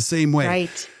 the same way.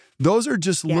 Right. Those are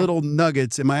just little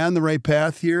nuggets. Am I on the right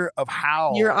path here of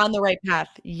how you're on the right path?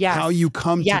 Yes. How you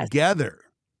come together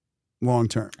long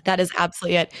term. That is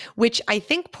absolutely it, which I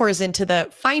think pours into the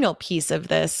final piece of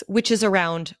this, which is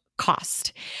around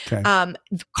cost. Okay.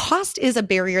 Cost is a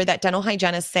barrier that dental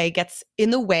hygienists say gets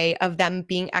in the way of them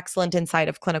being excellent inside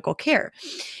of clinical care.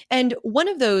 And one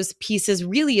of those pieces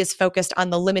really is focused on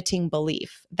the limiting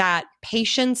belief that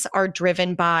patients are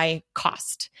driven by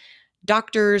cost.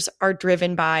 Doctors are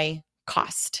driven by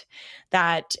cost.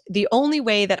 That the only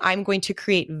way that I'm going to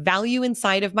create value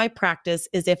inside of my practice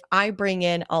is if I bring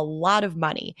in a lot of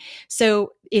money.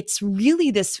 So it's really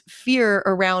this fear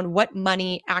around what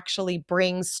money actually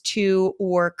brings to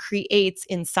or creates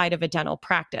inside of a dental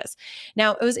practice.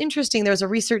 Now, it was interesting. There was a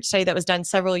research study that was done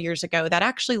several years ago that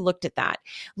actually looked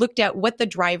at what the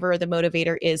driver or the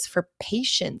motivator is for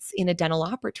patients in a dental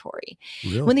operatory.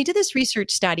 Really? When they did this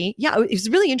research study, it was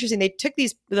really interesting. They took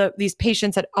these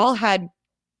patients that all had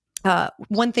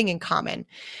one thing in common.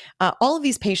 All of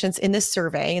these patients in this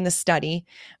survey, in this study,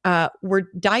 were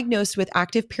diagnosed with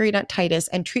active periodontitis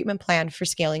and treatment plan for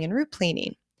scaling and root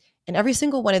cleaning. And every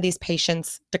single one of these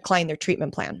patients declined their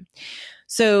treatment plan.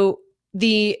 So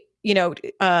the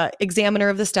examiner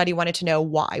of the study wanted to know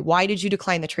why. Why did you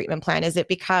decline the treatment plan? Is it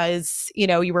because,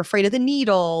 you were afraid of the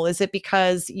needle? Is it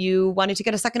because you wanted to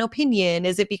get a second opinion?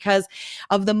 Is it because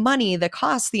of the money, the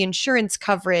cost, the insurance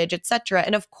coverage, et cetera?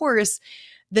 And of course,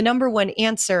 the number one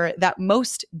answer that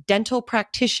most dental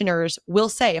practitioners will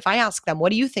say, if I ask them,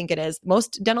 what do you think it is?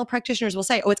 Most dental practitioners will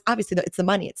say, it's obviously it's the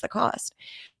money, it's the cost.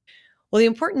 Well, the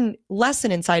important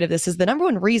lesson inside of this is the number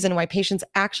one reason why patients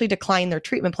actually decline their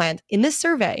treatment plans in this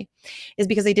survey is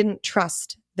because they didn't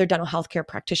trust their dental healthcare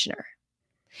practitioner.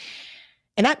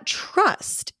 And that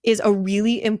trust is a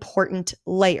really important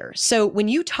layer. So when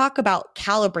you talk about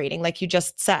calibrating, like you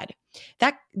just said,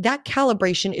 that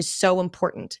calibration is so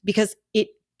important because it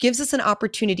gives us an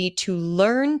opportunity to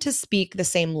learn to speak the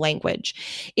same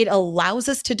language. It allows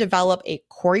us to develop a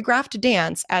choreographed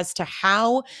dance as to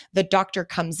how the doctor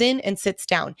comes in and sits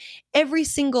down. Every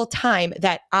single time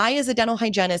that I, as a dental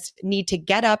hygienist, need to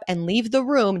get up and leave the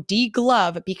room,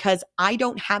 de-glove because I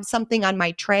don't have something on my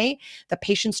tray, the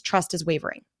patient's trust is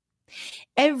wavering.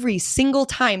 Every single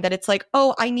time that it's like,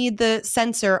 I need the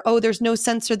sensor. There's no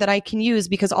sensor that I can use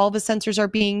because all the sensors are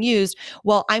being used.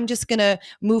 Well, I'm just going to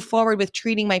move forward with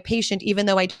treating my patient, even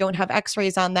though I don't have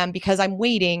x-rays on them because I'm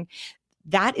waiting.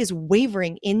 That is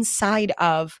wavering inside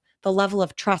of the level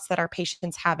of trust that our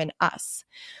patients have in us.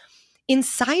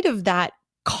 Inside of that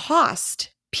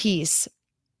cost piece,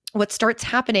 what starts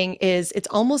happening is it's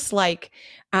almost like,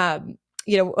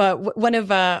 one of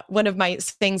my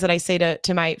things that I say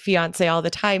to my fiance all the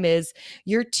time is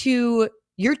you're too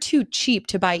cheap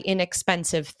to buy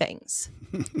inexpensive things,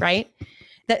 right?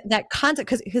 That concept,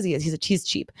 because he's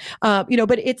cheap,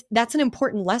 but that's an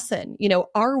important lesson.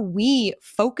 Are we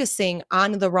focusing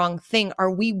on the wrong thing?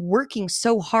 Are we working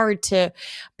so hard to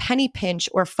penny pinch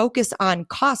or focus on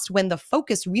cost when the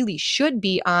focus really should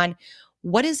be on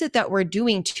what is it that we're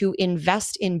doing to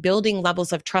invest in building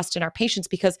levels of trust in our patients?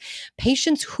 Because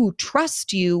patients who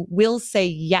trust you will say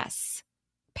yes.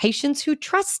 Patients who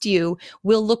trust you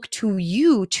will look to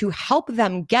you to help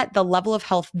them get the level of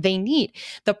health they need.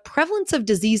 The prevalence of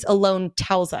disease alone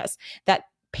tells us that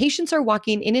patients are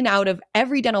walking in and out of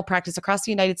every dental practice across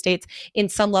the United States in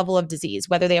some level of disease,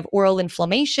 whether they have oral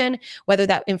inflammation, whether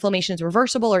that inflammation is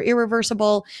reversible or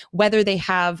irreversible, whether they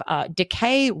have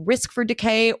decay, risk for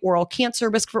decay, oral cancer,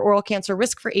 risk for oral cancer,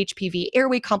 risk for HPV,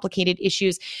 airway complicated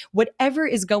issues, whatever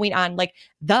is going on. Like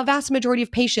the vast majority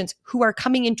of patients who are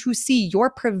coming in to see your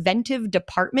preventive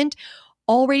department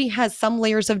already has some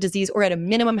layers of disease or at a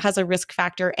minimum has a risk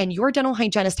factor, and your dental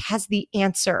hygienist has the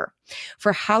answer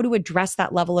for how to address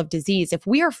that level of disease. If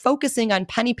we are focusing on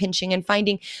penny pinching and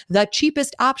finding the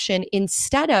cheapest option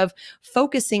instead of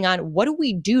focusing on what do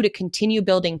we do to continue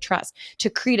building trust, to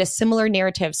create a similar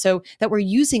narrative so that we're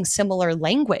using similar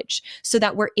language, so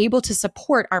that we're able to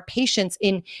support our patients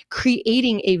in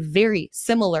creating a very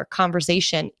similar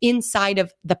conversation inside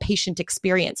of the patient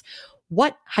experience.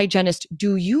 What hygienist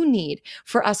do you need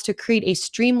for us to create a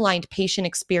streamlined patient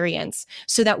experience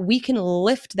so that we can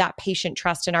lift that patient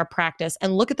trust in our practice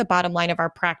and look at the bottom line of our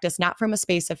practice, not from a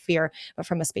space of fear, but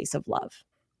from a space of love?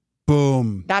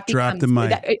 Boom. Drop the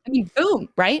mic. Boom,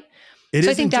 right? So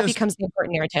I think that becomes the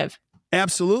important narrative.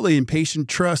 Absolutely. And patient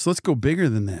trust. Let's go bigger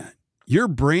than that. Your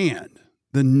brand,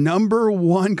 the number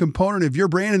one component of your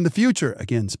brand in the future,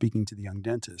 again, speaking to the young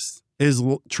dentist, is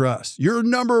trust. Your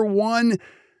number one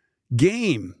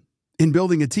game in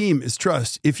building a team is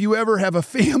trust. If you ever have a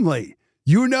family,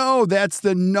 That's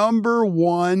the number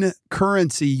one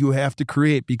currency you have to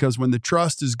create, because when the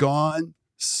trust is gone,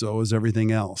 so is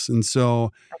everything else. And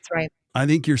so That's right. I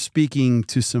think you're speaking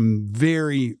to some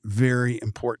very, very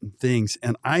important things.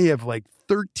 And I have like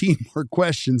 13 more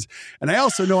questions. And I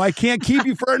also know I can't keep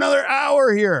you for another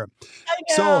hour here.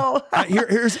 I know.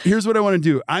 So here's what I want to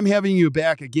do. I'm having you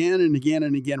back again and again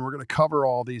and again. We're going to cover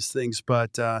all these things,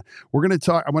 but we're going to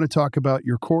talk. I want to talk about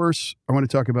your course. I want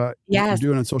to talk about what you're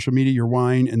doing on social media, your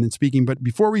wine, and then speaking. But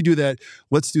before we do that,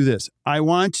 let's do this. I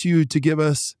want you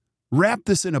to wrap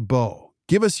this in a bow.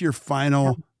 Give us your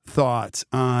final thoughts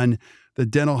on the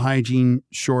dental hygiene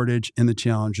shortage and the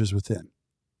challenges within.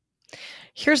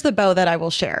 Here's the bow that I will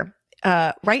share.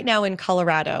 Right now in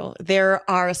Colorado, there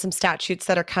are some statutes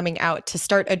that are coming out to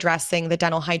start addressing the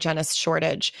dental hygienist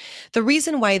shortage. The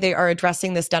reason why they are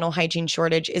addressing this dental hygiene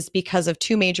shortage is because of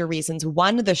two major reasons.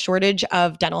 One, the shortage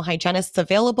of dental hygienists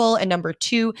available, and number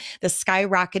two, the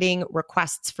skyrocketing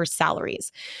requests for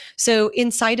salaries. So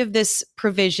inside of this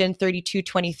provision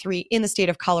 3223 in the state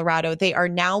of Colorado, they are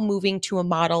now moving to a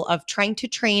model of trying to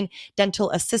train dental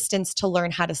assistants to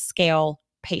learn how to scale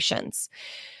patients.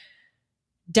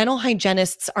 Dental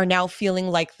hygienists are now feeling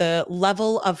like the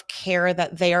level of care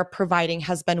that they are providing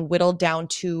has been whittled down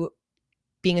to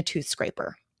being a tooth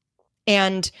scraper.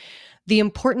 And the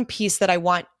important piece that I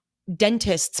want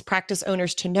dentists, practice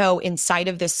owners to know inside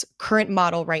of this current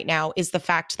model right now is the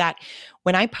fact that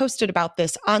when I posted about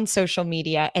this on social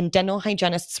media and dental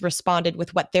hygienists responded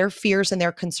with what their fears and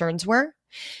their concerns were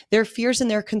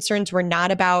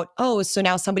not about, so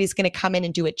now somebody's going to come in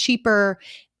and do it cheaper,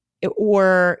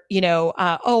 or,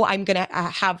 I'm going to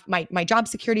have my job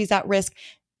security is at risk.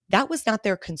 That was not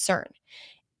their concern.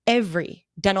 Every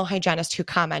dental hygienist who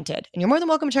commented, and you're more than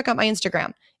welcome to check out my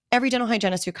Instagram, every dental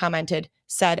hygienist who commented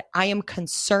said, I am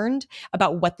concerned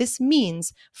about what this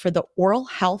means for the oral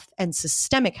health and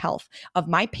systemic health of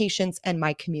my patients and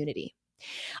my community.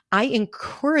 I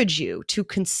encourage you to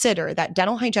consider that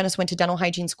dental hygienists went to dental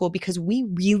hygiene school because we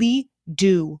really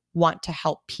do want to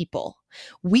help people.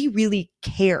 We really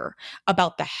care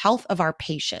about the health of our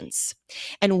patients,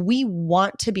 and we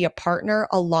want to be a partner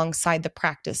alongside the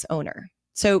practice owner.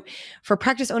 So for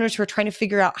practice owners who are trying to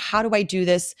figure out, how do I do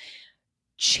this?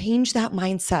 Change that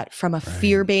mindset from a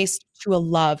fear-based to a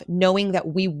love, knowing that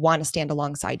we want to stand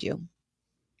alongside you.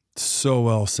 So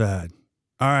well said.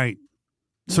 All right.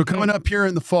 So coming up here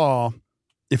in the fall,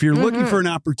 if you're looking for an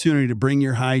opportunity to bring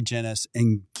your hygienist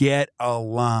and get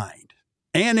aligned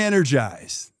and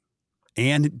energized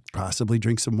and possibly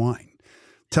drink some wine,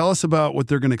 tell us about what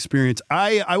they're going to experience.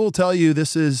 I will tell you,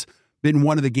 this has been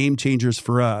one of the game changers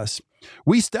for us.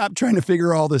 We stopped trying to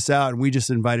figure all this out, and we just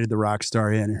invited the rock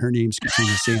star in, and her name's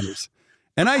Katrina Sanders.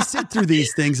 And I sit through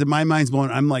these things and my mind's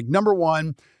blown. I'm like, number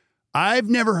one, I've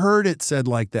never heard it said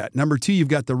like that. Number two, you've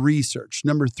got the research.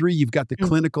 Number three, you've got the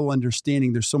clinical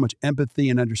understanding. There's so much empathy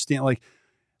and understanding.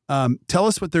 Tell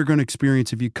us what they're going to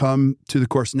experience if you come to the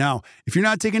course. Now, if you're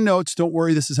not taking notes, don't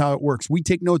worry. This is how it works. We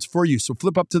take notes for you. So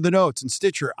flip up to the notes and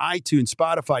Stitcher, iTunes,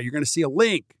 Spotify. You're going to see a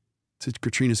link to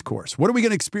Katrina's course. What are we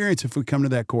going to experience if we come to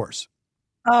that course?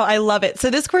 Oh, I love it. So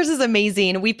this course is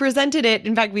amazing. We presented it.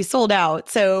 In fact, we sold out.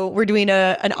 So we're doing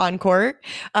an encore.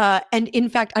 And in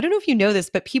fact, I don't know if you know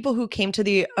this, but people who came to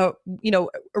the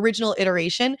original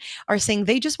iteration are saying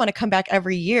they just want to come back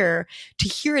every year to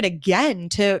hear it again,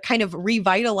 to kind of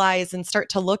revitalize and start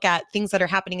to look at things that are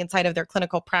happening inside of their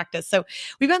clinical practice. So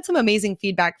we've got some amazing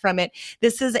feedback from it.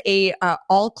 This is a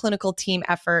all clinical team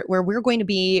effort where we're going to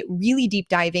be really deep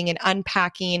diving and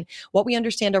unpacking what we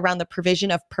understand around the provision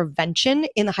of prevention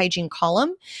in the hygiene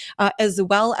column, as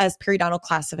well as periodontal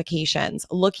classifications,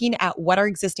 looking at what our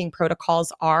existing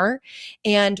protocols are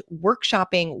and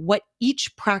workshopping what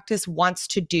each practice wants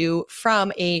to do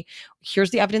from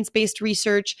here's the evidence-based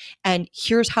research, and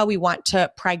here's how we want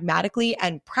to pragmatically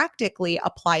and practically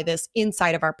apply this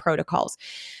inside of our protocols,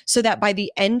 so that by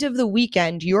the end of the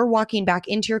weekend, you're walking back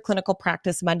into your clinical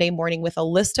practice Monday morning with a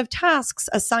list of tasks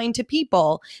assigned to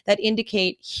people that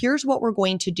indicate, here's what we're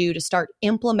going to do to start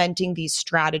implementing these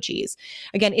strategies.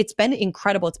 Again, it's been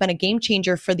incredible. It's been a game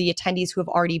changer for the attendees who have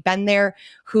already been there,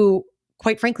 who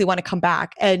quite frankly want to come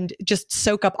back and just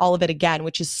soak up all of it again,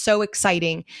 which is so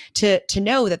exciting to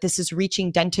know that this is reaching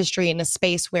dentistry in a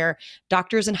space where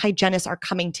doctors and hygienists are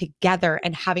coming together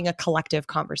and having a collective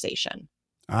conversation.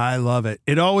 I love it.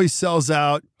 It always sells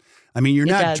out. I mean, you're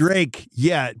not Drake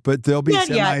yet, but there'll be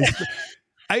semis.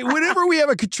 Whenever we have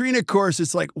a Katrina course,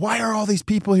 it's like, why are all these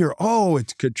people here? Oh,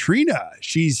 it's Katrina.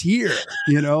 She's here,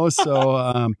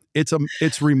 so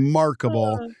it's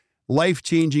remarkable.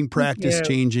 Life-changing,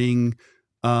 practice-changing.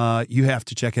 You have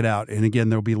to check it out. And again,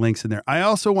 there'll be links in there. I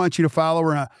also want you to follow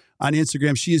her on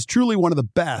Instagram. She is truly one of the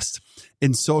best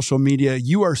in social media.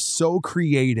 You are so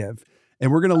creative.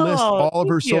 And we're going to list all of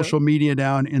her social media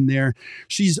down in there.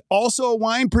 She's also a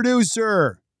wine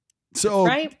producer. So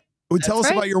tell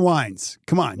us about your wines.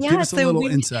 Come on, give us a little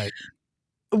insight.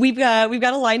 We've got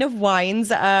a line of wines.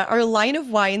 Our line of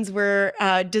wines were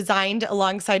designed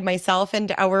alongside myself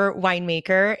and our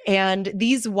winemaker. And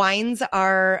these wines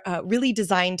are really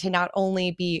designed to not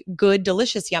only be good,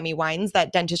 delicious, yummy wines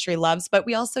that dentistry loves, but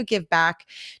we also give back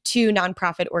to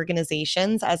nonprofit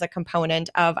organizations as a component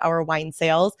of our wine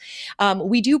sales.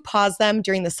 We do pause them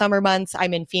during the summer months.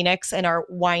 I'm in Phoenix and our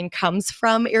wine comes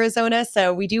from Arizona.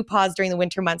 So we do pause during the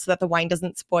winter months so that the wine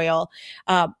doesn't spoil.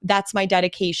 That's my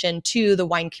dedication to the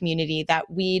wine community, that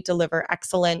we deliver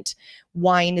excellent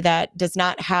wine that does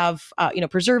not have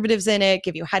preservatives in it,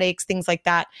 give you headaches, things like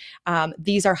that.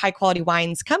 These are high quality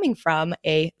wines coming from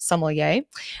a sommelier,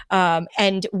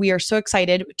 and we are so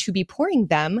excited to be pouring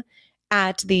them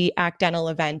at the ACT Dental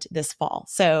event this fall.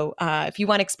 So if you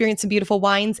want to experience some beautiful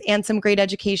wines and some great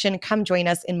education, come join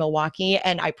us in Milwaukee,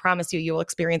 and I promise you will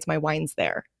experience my wines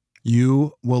there.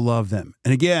 You will love them.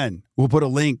 And again, we'll put a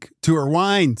link to her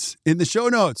wines in the show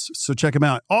notes, so check them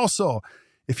out. Also,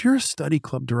 if you're a study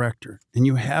club director and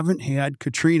you haven't had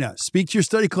Katrina speak to your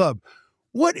study club,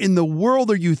 what in the world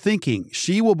are you thinking?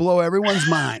 She will blow everyone's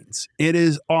minds. It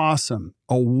is awesome.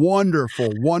 A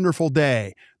wonderful, wonderful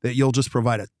day that you'll just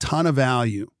provide a ton of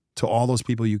value to all those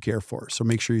people you care for. So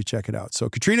make sure you check it out. So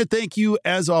Katrina, thank you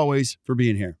as always for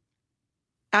being here.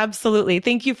 Absolutely.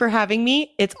 Thank you for having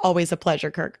me. It's always a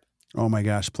pleasure, Kirk. Oh my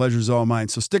gosh, pleasure's all mine.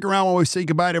 So stick around while we say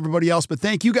goodbye to everybody else. But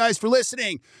thank you guys for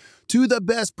listening to the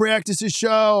Best Practices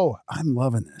Show. I'm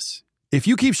loving this. If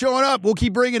you keep showing up, we'll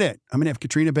keep bringing it. I'm going to have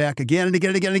Katrina back again and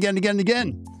again and again and again and again and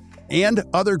again. And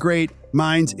other great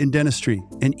minds in dentistry.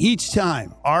 And each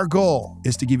time, our goal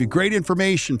is to give you great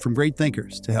information from great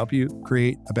thinkers to help you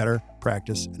create a better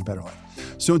practice and a better life.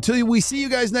 So until we see you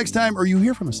guys next time, or you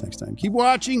hear from us next time, keep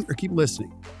watching or keep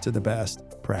listening to the Best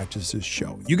Practices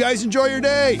Show. You guys enjoy your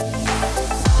day.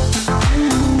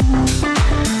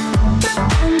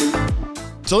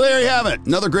 So there you have it.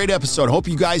 Another great episode. Hope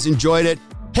you guys enjoyed it.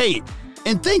 Hey,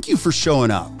 and thank you for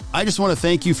showing up. I just want to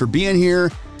thank you for being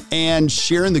here and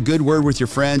sharing the good word with your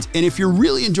friends. And if you're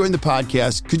really enjoying the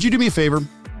podcast, could you do me a favor?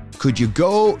 Could you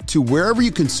go to wherever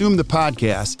you consume the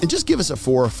podcast and just give us a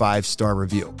 4 or 5 star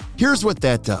review? Here's what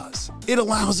that does. It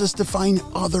allows us to find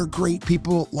other great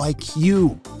people like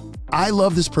you. I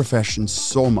love this profession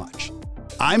so much.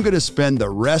 I'm going to spend the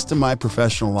rest of my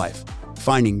professional life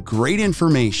finding great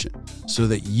information so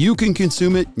that you can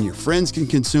consume it and your friends can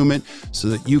consume it so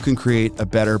that you can create a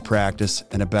better practice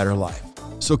and a better life.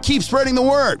 So keep spreading the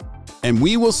word, and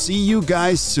we will see you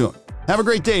guys soon. Have a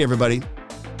great day, everybody.